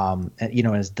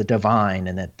as the divine,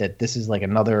 and that this is like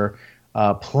another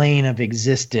plane of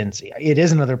existence. It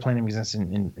is another plane of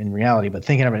existence in reality, but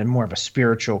thinking of it in more of a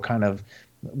spiritual kind of,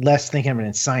 less thinking of it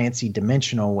in science-y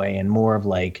dimensional way and more of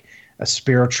like a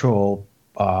spiritual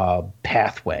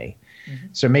pathway. Mm-hmm.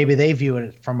 So maybe they view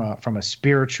it from a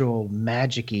spiritual,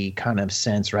 magic-y kind of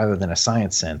sense rather than a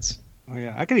science sense. Oh,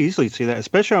 yeah, I could easily see that,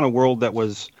 especially on a world that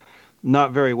was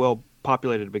not very well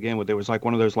populated to begin with. It was like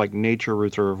one of those like nature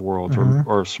reserve worlds, mm-hmm.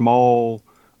 or small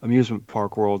amusement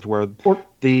park worlds where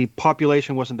the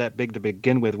population wasn't that big to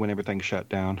begin with when everything shut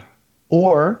down.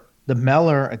 Or the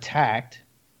Meller attacked,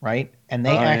 right? And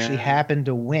they actually happened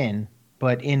to win,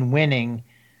 but in winning,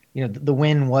 the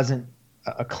win wasn't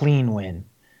a clean win.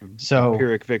 So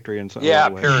Pyrrhic victory in some way.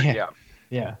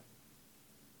 Yeah.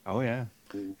 Oh yeah.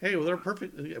 Hey, well,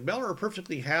 Meller are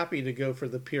perfectly happy to go for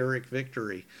the Pyrrhic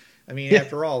victory. I mean,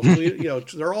 after all,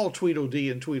 they're all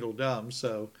Tweedledee and Tweedledum,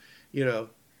 so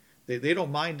they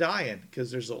don't mind dying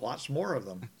because there's lots more of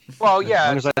them. Well, yeah, as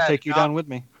long as I take you down with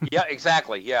me. Yeah,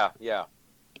 exactly. Yeah.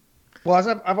 Well, as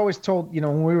I've always told,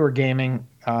 when we were gaming,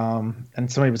 and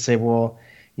somebody would say, well,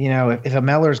 if a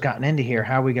Meller's gotten into here,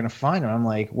 how are we going to find him? I'm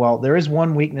like, well, there is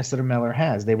one weakness that a Meller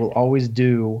has. They will always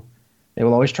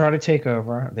try to take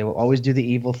over. They will always do the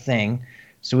evil thing.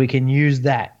 So we can use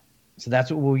that. So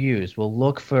that's what we'll use. We'll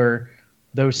look for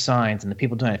those signs and the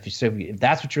people doing it. If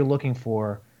that's what you're looking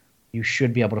for, you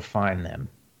should be able to find them.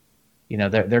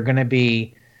 They're going to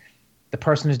be the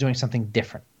person who's doing something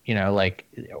different,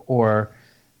 or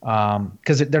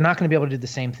because they're not going to be able to do the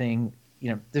same thing.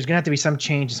 There's going to have to be some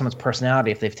change in someone's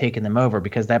personality if they've taken them over,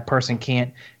 because that person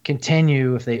can't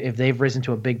continue if they've risen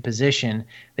to a big position.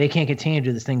 They can't continue to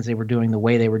do the things they were doing the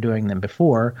way they were doing them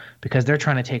before because they're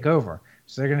trying to take over.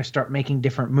 So they're going to start making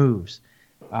different moves.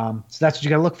 So that's what you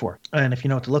got to look for. And if you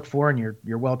know what to look for and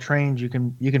you're well trained, you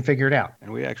can figure it out.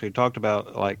 And we actually talked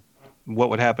about like what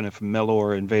would happen if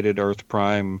Melor invaded Earth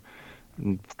Prime.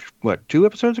 What, 2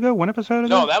 episodes ago? 1 episode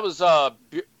ago? No, that was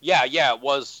it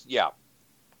was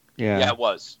it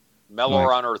was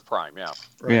Melor on Earth Prime. Yeah.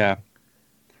 Right. Yeah.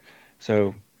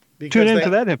 So tune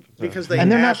into that episode. Because they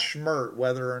asked Schmert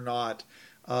whether or not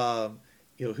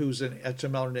who's a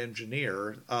Temelin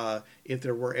engineer, if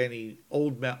there were any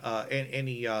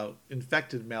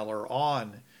infected Meller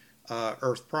on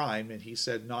Earth Prime, and he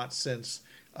said not since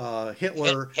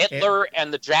Hitler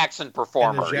and the Jackson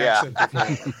performer.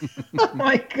 Oh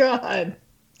my God,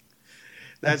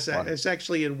 that's it's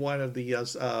actually in one of the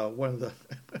one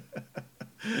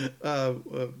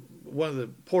of the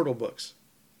Portal books.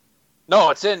 No,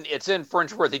 it's in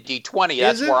Fringeworthy D20.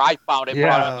 That's where I found it.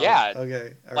 Yeah.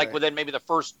 Okay. Within maybe the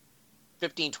first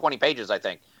 15, 20 pages, I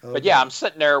think. Okay. But yeah, I'm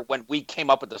sitting there when we came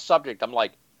up with the subject. I'm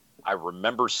like, I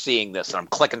remember seeing this, and I'm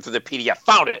clicking through the PDF.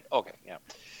 Found it. Okay. Yeah.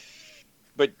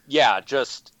 But yeah,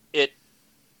 just it.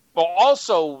 Well,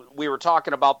 also we were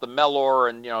talking about the Melor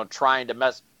and trying to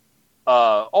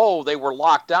they were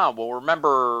locked down. Well,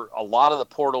 remember, a lot of the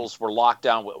portals were locked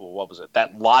down. What was it?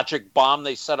 That logic bomb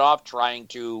they set off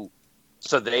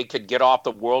so they could get off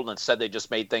the world, and instead they just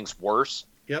made things worse.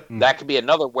 Yep. That could be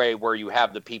another way where you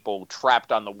have the people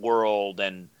trapped on the world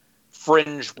and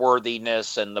fringe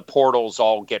worthiness, and the portals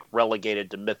all get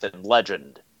relegated to myth and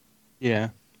legend. Yeah.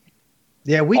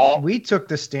 Yeah, we took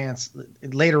the stance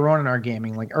later on in our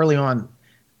gaming. Like early on,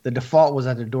 the default was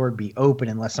that the door would be open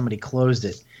unless somebody closed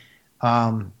it.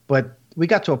 But we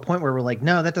got to a point where we're like,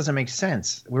 no, that doesn't make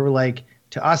sense. We were like,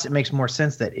 to us, it makes more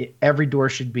sense that every door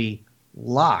should be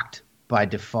locked by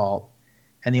default,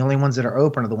 and the only ones that are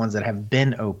open are the ones that have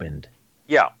been opened.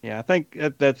 Yeah. Yeah, I think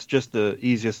that's just the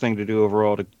easiest thing to do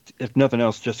overall, if nothing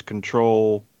else, just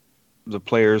control the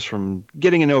players from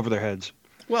getting in over their heads.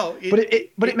 Well, but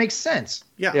it makes sense.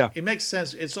 Yeah, it makes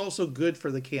sense. It's also good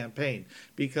for the campaign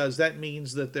because that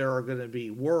means that there are going to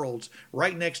be worlds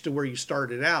right next to where you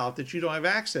started out that you don't have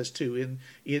access to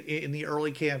in the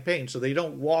early campaign. So they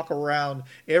don't walk around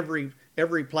every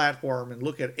platform and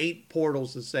look at 8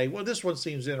 portals and say, well, this one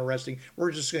seems interesting.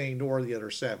 We're just going to ignore the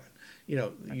other 7.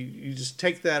 You just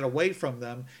take that away from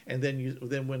them, and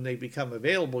then when they become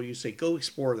available, you say, go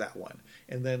explore that one.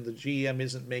 And then the GM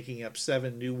isn't making up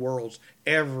 7 new worlds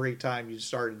every time you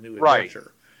start a new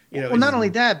adventure. Well, not only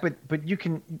that, but you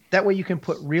can that way you can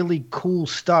put really cool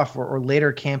stuff or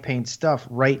later campaign stuff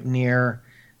right near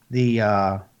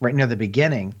the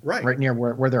beginning, right near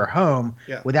where they're home,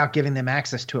 without giving them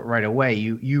access to it right away.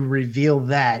 You reveal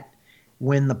that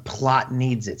when the plot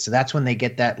needs it. So that's when they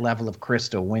get that level of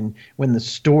crystal, when the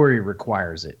story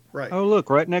requires it. Right. Oh, look,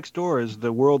 right next door is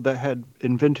the world that had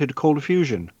invented cold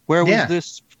fusion. Where was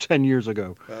this 10 years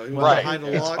ago? It was behind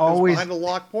a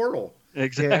locked portal.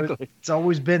 Exactly. Yeah, it's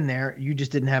always been there. You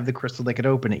just didn't have the crystal that could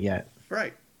open it yet.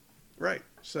 Right.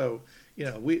 So,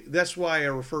 that's why I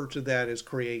refer to that as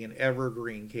creating an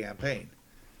evergreen campaign.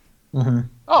 Mm-hmm.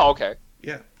 Oh, okay.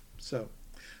 Yeah. So,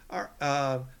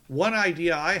 one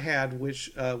idea I had,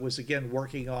 which was again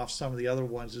working off some of the other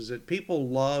ones, is that people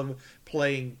love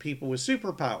playing people with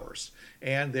superpowers,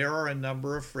 and there are a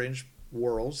number of fringe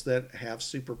worlds that have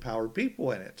superpowered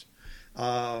people in it,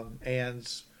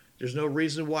 and there's no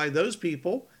reason why those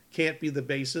people can't be the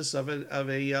basis of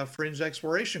a fringe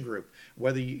exploration group.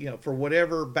 Whether for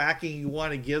whatever backing you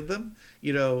want to give them,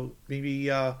 maybe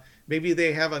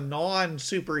they have a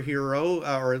non-superhero,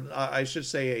 or I should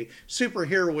say a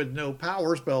superhero with no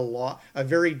powers, but a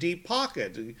very deep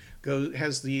pocket.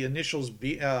 Has the initials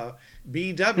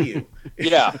BW.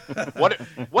 Yeah.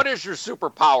 What is your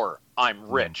superpower? I'm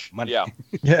rich. Money. Yeah.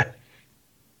 Yeah.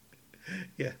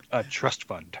 Yeah. A trust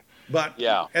fund. But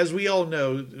as we all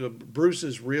know,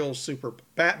 Batman's real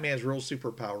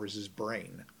superpower is his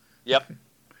brain. Yep.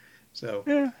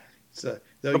 So,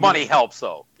 the money helps,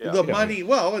 though. Yeah.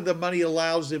 The money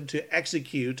allows him to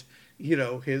execute,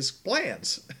 his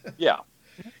plans. Yeah.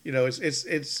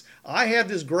 It's I have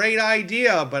this great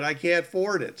idea, but I can't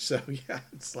afford it. So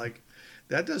it's like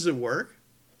that doesn't work.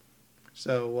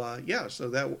 So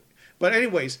But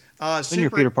anyways, You're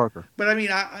Peter Parker. But I mean,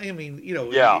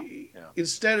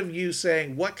 instead of you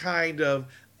saying what kind of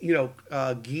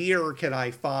gear can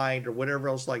I find or whatever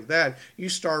else like that, you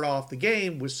start off the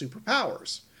game with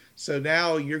superpowers. So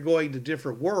now you're going to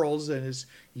different worlds, and it's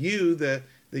you, the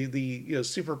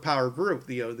superpower group,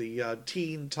 the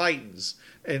Teen Titans,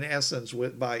 in essence,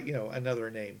 by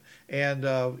another name, and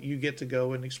you get to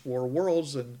go and explore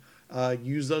worlds and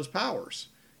use those powers.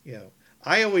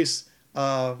 I always,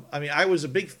 I was a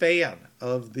big fan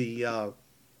of the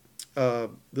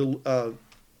League of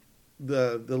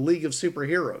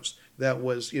Superheroes that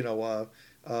was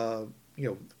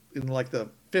in like the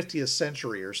 50th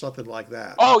century or something like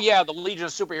that. Oh yeah, the Legion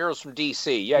of Superheroes from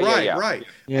DC. Yeah, Right.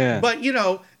 Yeah. But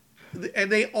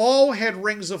and they all had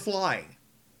rings of flying.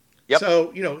 Yep.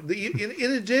 So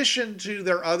in addition to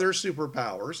their other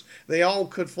superpowers, they all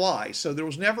could fly. So there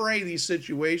was never any of these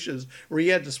situations where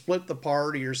you had to split the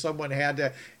party or someone had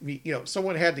to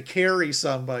carry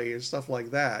somebody and stuff like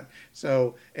that.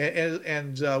 So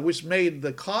and which made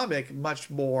the comic much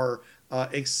more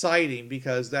exciting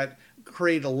because that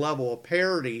create a level of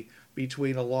parity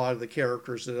between a lot of the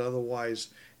characters that otherwise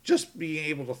just being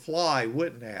able to fly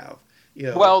wouldn't have.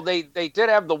 Well, they did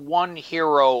have the one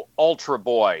hero, Ultra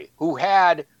Boy, who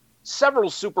had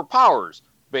several superpowers,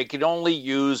 but he could only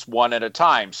use one at a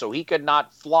time, so he could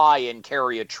not fly and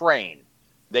carry a train.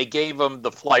 They gave him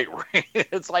the flight ring.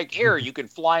 It's like, here, you can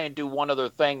fly and do one other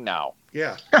thing now.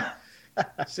 Yeah.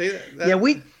 See, that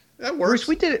works. Bruce,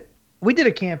 we did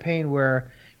a campaign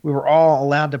where we were all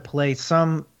allowed to play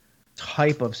some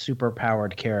type of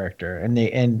superpowered character, and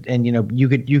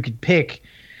you could pick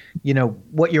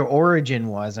what your origin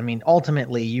was. I mean,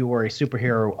 ultimately you were a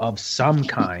superhero of some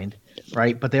kind,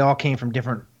 right? But they all came from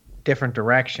different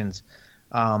directions.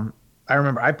 I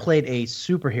remember I played a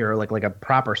superhero, like a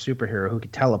proper superhero who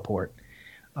could teleport.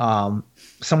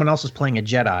 Someone else was playing a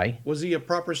Jedi. Was he a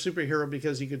proper superhero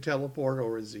because he could teleport,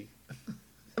 or is he?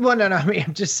 Well, no. I mean,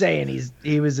 I'm just saying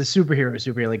he was a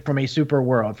superhero, like from a super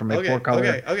world, from a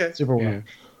four-color super world.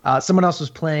 Someone else was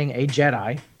playing a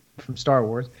Jedi from Star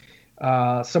Wars.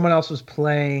 Someone else was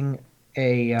playing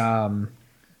a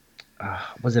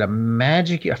was it a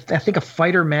magic? I think a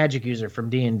fighter magic user from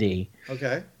D&D.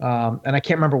 Okay. And I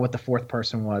can't remember what the fourth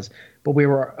person was, but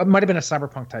it might have been a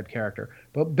cyberpunk type character.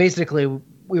 But basically,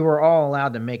 we were all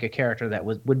allowed to make a character that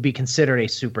would be considered a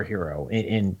superhero.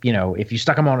 In if you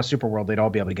stuck them on a super world, they'd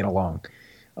all be able to get along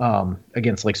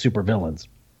against like super villains.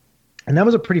 And that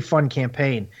was a pretty fun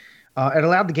campaign. It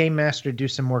allowed the game master to do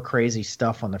some more crazy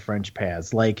stuff on the Fringe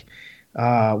paths. Like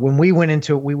when we went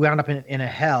into it, we wound up in a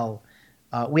hell.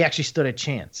 We actually stood a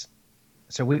chance.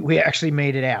 So we actually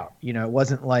made it out. It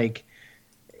wasn't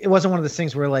one of those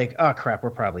things where like, oh crap,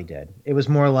 we're probably dead. It was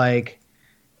more like,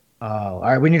 all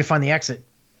right, we need to find the exit.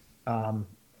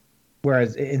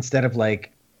 Whereas instead of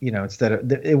like,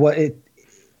 it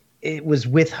was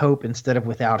with hope instead of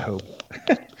without hope.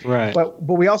 Right. But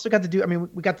we also got to do,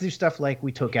 we got to do stuff like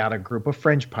we took out a group of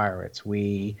Fringe pirates.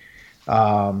 We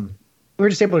were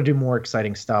just able to do more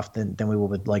exciting stuff than we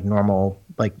would with like normal,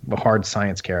 like hard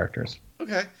science characters.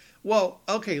 Okay. Well,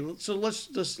 okay. So let's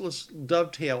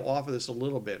dovetail off of this a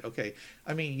little bit. Okay.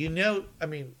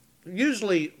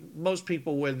 Usually most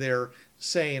people, when they're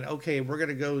saying, okay, we're going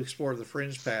to go explore the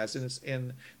Fringe paths,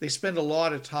 and they spend a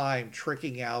lot of time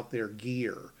tricking out their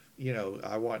gear.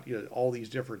 I want all these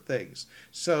different things.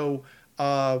 So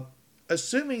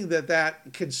assuming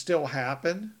that can still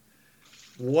happen,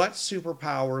 what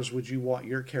superpowers would you want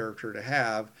your character to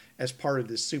have as part of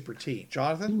this super team?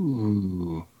 Jonathan?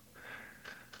 Ooh.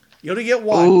 You only get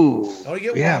one. Ooh.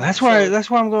 Yeah, that's why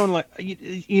I'm going like,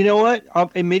 you know what?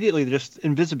 Immediately, just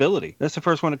invisibility. That's the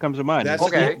first one that comes to mind. That's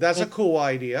okay. That's a cool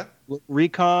idea.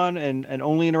 Recon and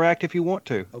only interact if you want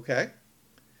to. Okay.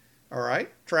 All right.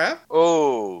 Trav?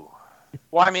 Oh.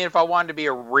 Well, if I wanted to be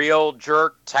a real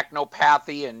jerk,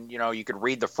 technopathy, and you could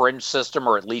read the Fringe system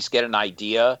or at least get an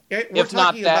idea. We're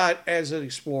talking about as an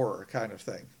explorer kind of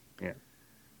thing.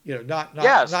 Yeah.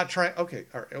 Not trying. Okay.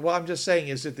 All right. Well, I'm just saying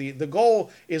is that the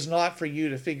goal is not for you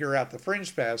to figure out the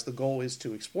Fringe paths. The goal is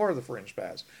to explore the Fringe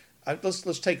paths.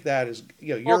 Let's take that as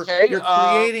you're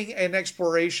creating an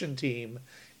exploration team,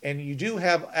 and you do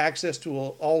have access to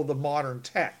all of the modern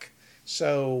tech.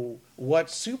 So what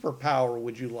superpower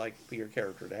would you like your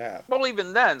character to have? Well,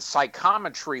 even then,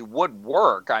 psychometry would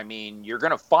work. You're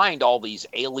going to find all these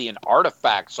alien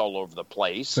artifacts all over the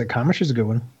place. Psychometry is a good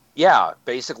one. Yeah,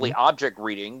 basically object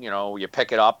reading. You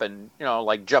pick it up and,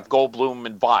 like Jeff Goldblum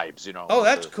and Vibes, Oh,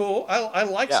 that's cool. I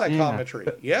like psychometry.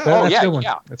 Yeah. That's a good one.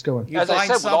 That's a good one. You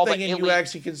find something and you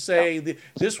actually can say,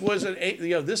 this was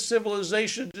this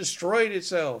civilization destroyed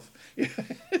itself.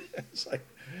 It's like,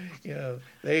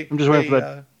 I'm just waiting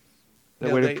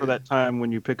for that time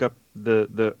when you pick up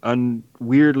the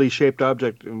weirdly shaped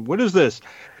object. And what is this?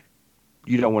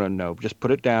 You don't want to know. Just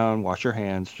put it down. Wash your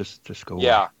hands. Just go.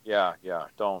 Yeah.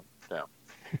 Don't. Yeah.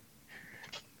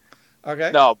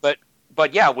 Okay. No, but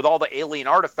yeah, with all the alien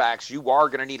artifacts, you are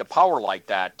going to need a power like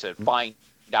that to find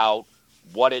out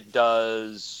what it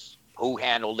does, who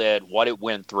handled it, what it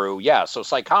went through. Yeah. So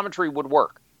psychometry would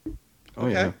work. Oh,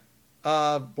 okay.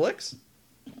 Yeah. Blix.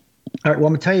 All right. Well,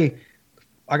 I'm gonna tell you,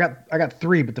 I got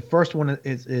three, but the first one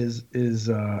is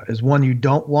one you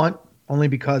don't want, only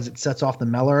because it sets off the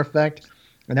Meller effect,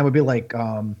 and that would be like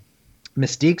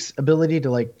Mystique's ability to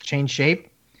like change shape.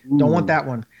 Ooh. Don't want that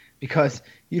one because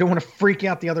you don't want to freak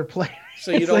out the other player.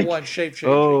 So you don't want shape changing.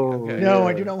 Oh, okay. No,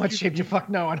 I do not want shape. Fuck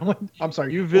no, I don't want. I'm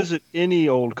sorry. You visit any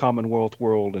old Commonwealth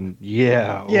world, and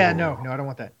no, I don't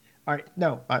want that. All right,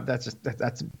 no, that's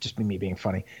just me being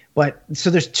funny. But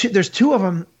so there's two of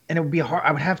them. And it would be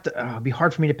hard. It'd be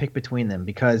hard for me to pick between them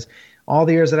because all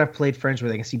the years that I've played Fringe, where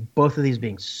I can see both of these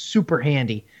being super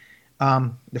handy.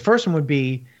 The first one would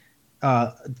be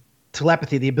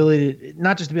telepathy, the ability to,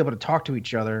 not just to be able to talk to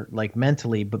each other like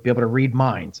mentally, but be able to read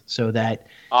minds, so that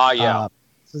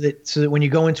so that when you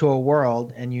go into a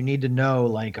world and you need to know,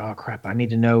 like, oh crap, I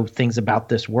need to know things about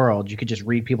this world, you could just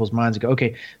read people's minds and go,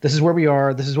 okay, this is where we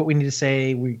are, this is what we need to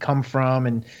say, we come from,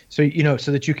 and so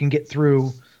so that you can get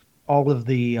through all of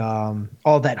the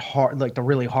all that hard, like the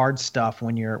really hard stuff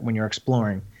when you're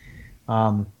exploring.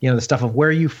 The stuff of where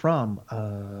are you from?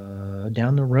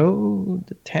 Down the road,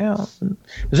 the town.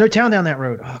 There's no town down that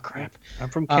road. Oh crap! I'm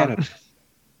from Canada.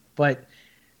 But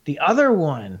The other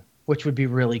one, which would be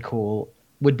really cool,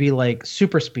 would be like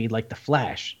super speed, like the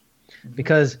Flash.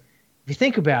 Because if you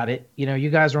think about it, you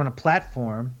guys are on a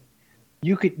platform.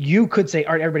 You could say,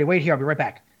 all right, everybody, wait here. I'll be right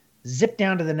back. Zip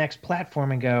down to the next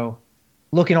platform and go,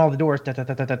 look in all the doors, da, da,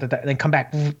 da, da, da, da, then come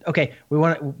back. Okay, we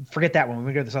want to forget that one. We're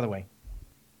going to go this other way.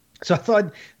 So I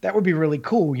thought that would be really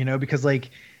cool, because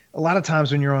like a lot of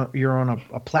times when you're on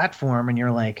a platform and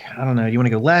you're like, I don't know, you want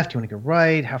to go left, you want to go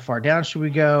right, how far down should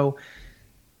we go?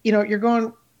 You're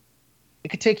going. It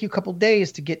could take you a couple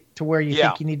days to get to where you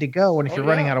think you need to go, and if you're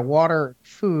running out of water, or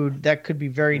food, that could be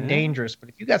very dangerous. But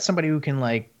if you got somebody who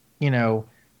can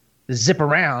zip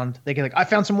around, they can I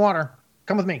found some water.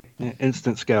 Come with me.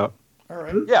 Instant scout. All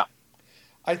right. Yeah.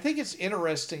 I think it's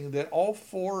interesting that all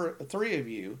three of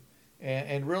you,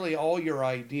 and really all your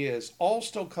ideas, all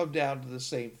still come down to the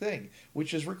same thing,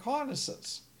 which is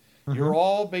reconnaissance. Mm-hmm. You're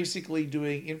all basically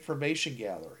doing information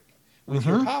gathering with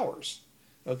your powers.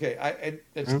 Okay,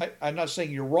 I'm not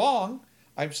saying you're wrong.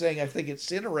 I'm saying I think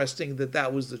it's interesting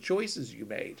that was the choices you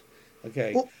made.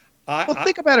 Okay. Well,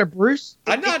 think about it, Bruce.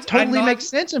 It totally makes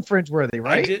sense in Fringeworthy,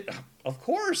 right? Of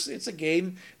course, it's a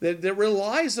game that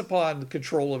relies upon the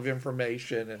control of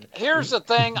information. And here's the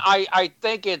thing: I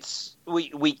think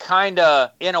we kind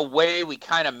of, in a way, we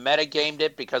kind of metagamed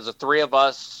it because the three of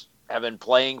us have been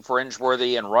playing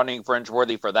Fringeworthy and running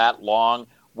Fringeworthy for that long.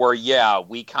 Where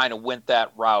we kind of went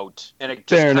that route, and it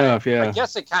just I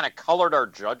guess it kind of colored our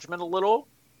judgment a little.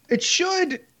 It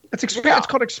should. It's experience. It's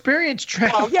called experience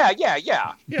trap. Oh yeah.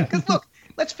 Because look,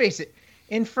 let's face it.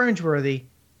 In Fringeworthy,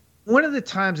 one of the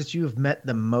times that you have met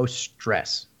the most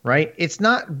stress, right? It's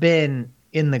not been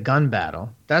in the gun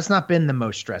battle. That's not been the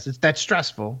most stress. That's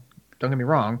stressful. Don't get me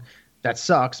wrong. That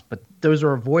sucks, but those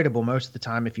are avoidable most of the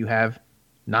time if you have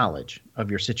knowledge of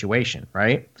your situation,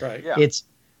 right? Right. Yeah. It's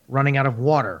running out of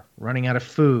water, running out of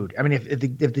food. I mean, if the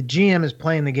GM is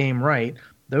playing the game right,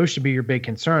 those should be your big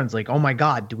concerns. Like, oh my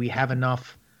God, do we have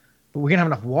enough? We're gonna have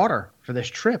enough water for this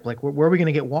trip. Like, where are we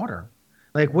gonna get water?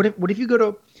 Like, what if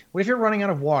you're running out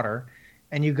of water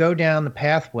and you go down the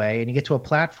pathway and you get to a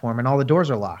platform and all the doors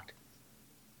are locked?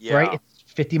 Yeah. Right.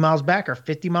 It's 50 miles back or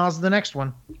 50 miles to the next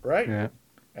one. Right. Yeah.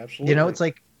 Absolutely. It's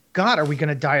like, God, are we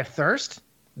gonna die of thirst?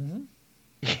 Mm-hmm.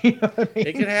 You know what I mean?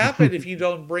 It can happen if you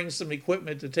don't bring some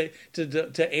equipment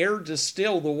to air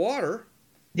distill the water.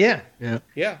 Yeah.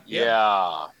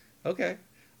 Okay.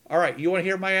 All right. You want to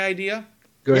hear my idea?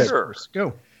 Go ahead. Sure.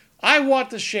 Go. I want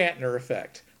the Shatner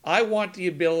effect. I want the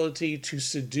ability to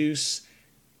seduce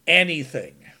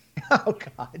anything. Oh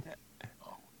God.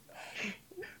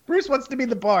 Bruce wants to be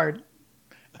the bard.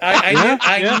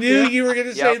 I knew you were going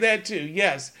to say that too.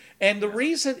 Yes. And the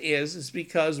reason is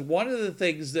because one of the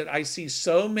things that I see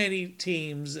so many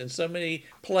teams and so many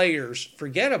players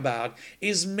forget about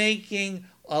is making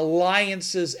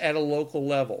alliances at a local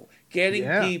level, getting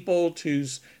people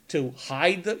to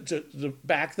hide to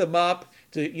back them up.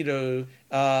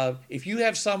 If you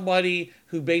have somebody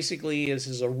who basically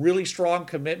has a really strong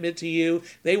commitment to you,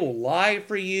 they will lie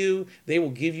for you. They will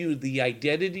give you the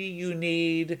identity you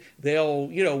need. They'll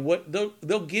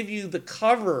give you the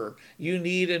cover you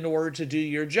need in order to do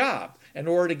your job, in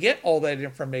order to get all that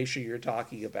information you're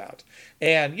talking about.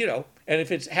 And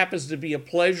if it happens to be a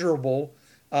pleasurable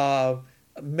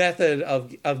method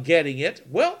of getting it,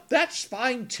 well, that's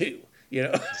fine too.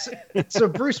 So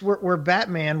Bruce, where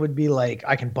Batman would be like,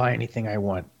 I can buy anything I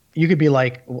want. You could be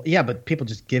like, well, yeah, but people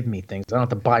just give me things. I don't have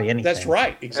to buy anything. That's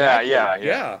right. Exactly.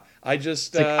 Yeah. I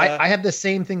just I have the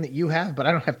same thing that you have, but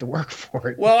I don't have to work for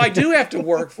it. Well, I do have to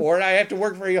work for it. I have to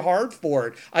work very hard for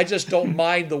it. I just don't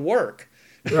mind the work.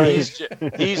 Right.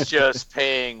 He's just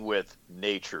paying with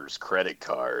nature's credit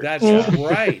card. That's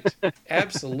right.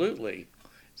 Absolutely.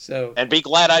 So, and be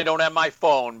glad I don't have my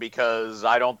phone, because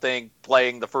I don't think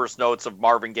playing the first notes of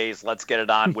Marvin Gaye's "Let's Get It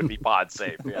On" would be pod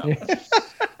safe. Yeah.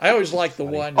 I always like the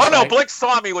one. Oh no, Blix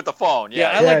saw me with the phone.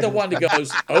 Yeah, I like the one that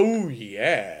goes, "Oh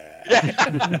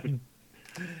yeah."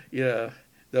 Yeah.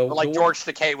 Like George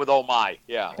Takei with "Oh My."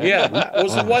 Yeah. Yeah. It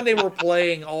was the one they were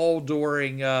playing all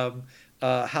during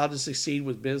How to Succeed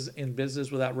in Business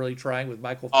Without Really Trying with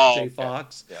Michael J.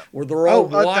 Fox, where they're all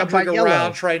wandering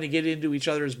around trying to get into each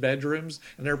other's bedrooms,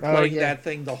 and they're playing that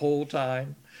thing the whole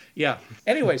time. Yeah.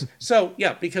 Anyways, so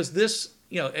because this,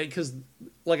 because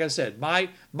like I said, my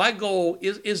goal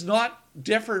is not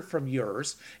different from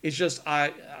yours. It's just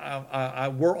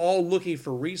we're all looking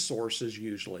for resources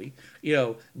usually,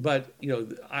 but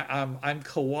I'm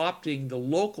co-opting the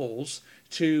locals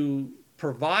to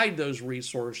provide those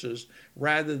resources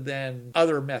rather than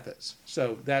other methods.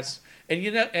 So that's, and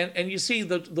you see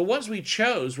the ones we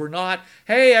chose were not,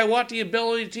 hey, I want the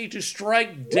ability to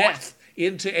strike death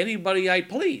into anybody I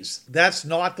please. That's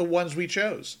not the ones we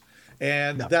chose.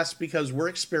 And that's because we're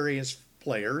experienced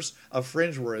players of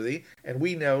Fringeworthy, and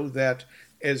we know that,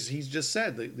 as he's just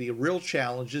said, the real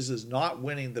challenge is not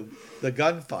winning the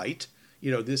gunfight.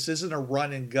 This isn't a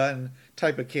run and gun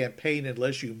type of campaign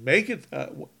unless you make it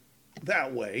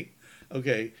that way.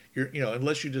 Okay,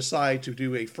 unless you decide to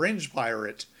do a Fringe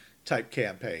pirate type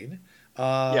campaign.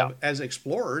 As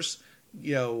explorers,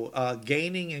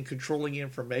 gaining and controlling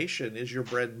information is your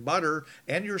bread and butter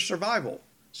and your survival.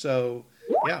 So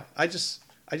yeah, I just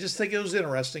think it was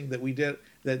interesting that we did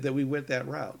that we went that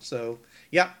route. So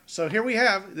yeah, so here we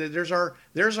have there's our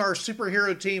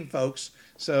superhero team, folks.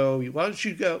 So why don't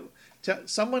you go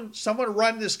someone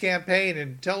run this campaign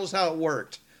and tell us how it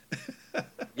worked.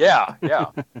 Yeah.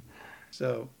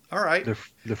 So all right,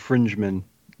 the Fringemen.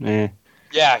 Yeah.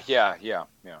 Okay.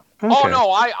 Oh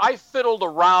no, I fiddled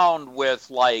around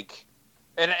with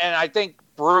and I think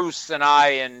Bruce and I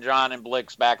and John and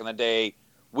Blix back in the day,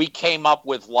 we came up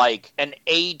with an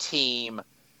A team,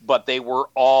 but they were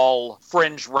all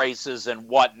fringe races and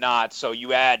whatnot. So you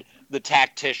had the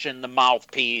tactician, the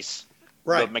mouthpiece,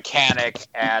 right, the mechanic,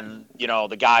 and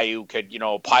the guy who could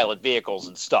pilot vehicles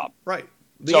and stuff. Right.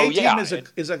 The A team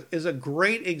is a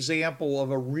great example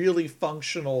of a really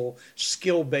functional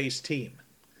skill-based team.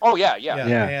 Oh yeah.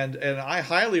 And I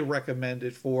highly recommend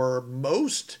it for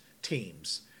most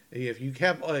teams. If you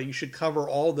have, you should cover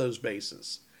all those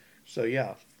bases. So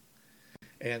yeah.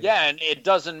 And it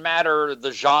doesn't matter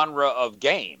the genre of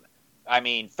game. I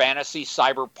mean, fantasy,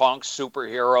 cyberpunk,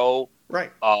 superhero,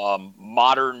 right?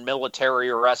 Modern military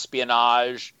or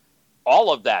espionage,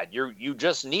 all of that. You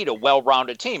just need a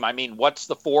well-rounded team. I mean, what's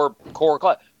the 4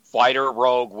 core fighter,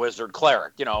 rogue, wizard,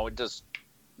 cleric?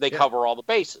 They cover all the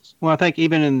bases. Well, I think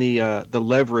even in the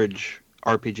Leverage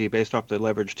RPG, based off the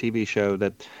Leverage TV show,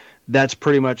 that's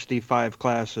pretty much the 5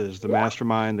 classes: the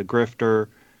mastermind, the grifter,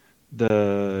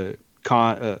 the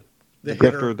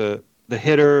grifter, the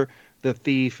hitter, the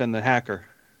thief, and the hacker.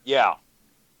 Yeah.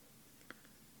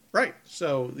 Right.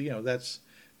 So that's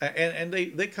and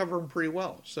they cover them pretty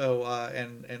well. So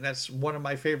and that's one of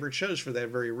my favorite shows for that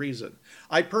very reason.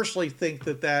 I personally think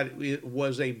that it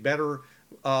was a better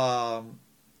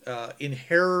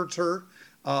inheritor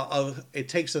of It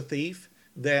Takes a Thief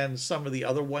than some of the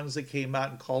other ones that came out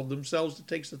and called themselves It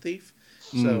Takes a Thief.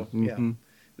 So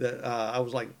I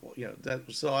was like,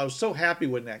 so I was so happy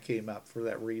when that came out for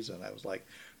that reason. I was like,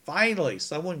 finally,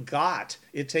 someone got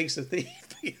It Takes a Thief,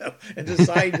 and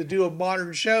decided to do a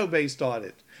modern show based on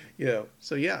it.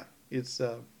 So yeah, it's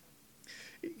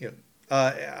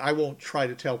I won't try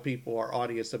to tell people, our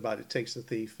audience, about It Takes a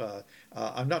Thief.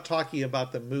 I'm not talking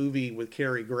about the movie with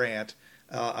Cary Grant.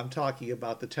 I'm talking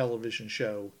about the television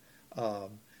show.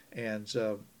 I'm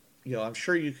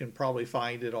sure you can probably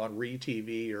find it on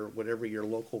ReTV or whatever your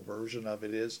local version of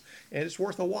it is, and it's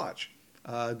worth a watch.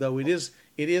 Though it is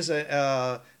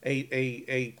a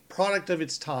product of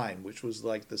its time, which was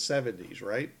like the 70s,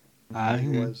 right?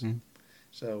 It was.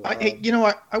 So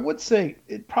I would say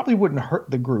it probably wouldn't hurt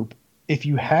the group if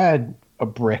you had a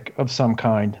brick of some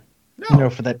kind,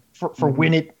 for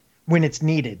when it's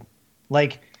needed.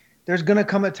 Like, there's gonna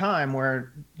come a time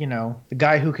where the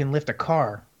guy who can lift a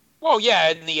car. Well, yeah,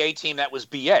 in the A team that was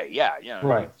BA,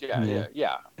 right,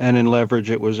 yeah. And in Leverage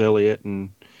it was Elliot,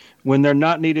 and when they're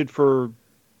not needed for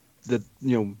the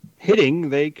hitting,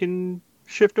 they can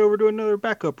shift over to another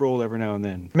backup role every now and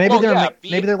then. Maybe they're like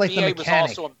the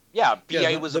mechanic.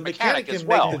 BA was a mechanic as can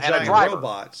well, make the and a giant driver.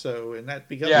 robot, and that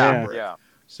becomes a brick. Yeah.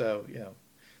 So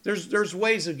there's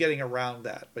ways of getting around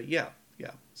that, but yeah.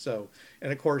 So,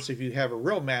 and of course, if you have a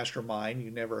real mastermind,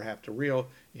 you never have to you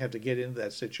have to get into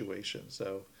that situation.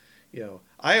 So,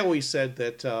 I always said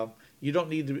that you don't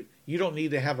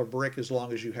need to have a brick as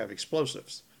long as you have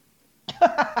explosives.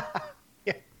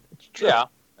 Yeah, it's true. Yeah.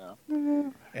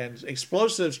 And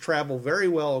explosives travel very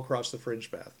well across the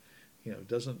fringe path. It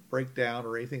doesn't break down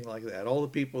or anything like that. All the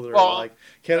people that are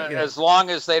as long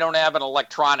as they don't have an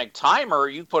electronic timer,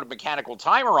 you put a mechanical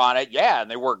timer on it, and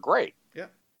they work great. Yeah.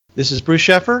 This is Bruce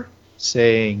Sheffer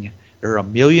saying there are a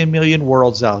million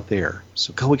worlds out there,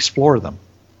 so go explore them.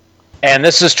 And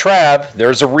this is Trav.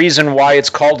 There's a reason why it's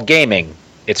called gaming.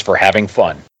 It's for having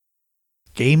fun.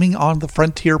 Gaming on the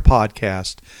Frontier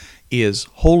podcast is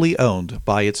wholly owned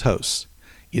by its hosts.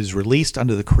 It is released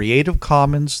under the Creative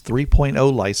Commons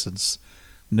 3.0 license.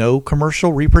 No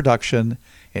commercial reproduction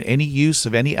and any use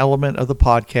of any element of the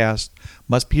podcast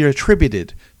must be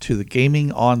attributed to the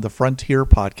Gaming on the Frontier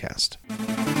podcast.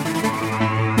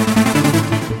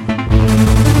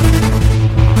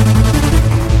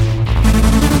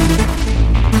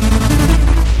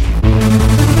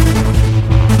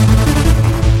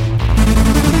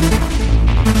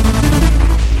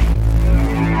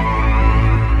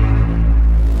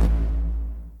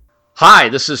 Hi,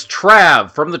 this is Trav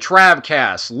from the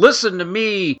Travcast. Listen to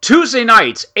me Tuesday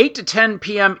nights, 8 to 10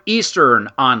 p.m. Eastern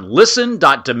on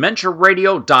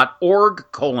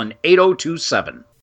listen.dementiaradio.org:8027.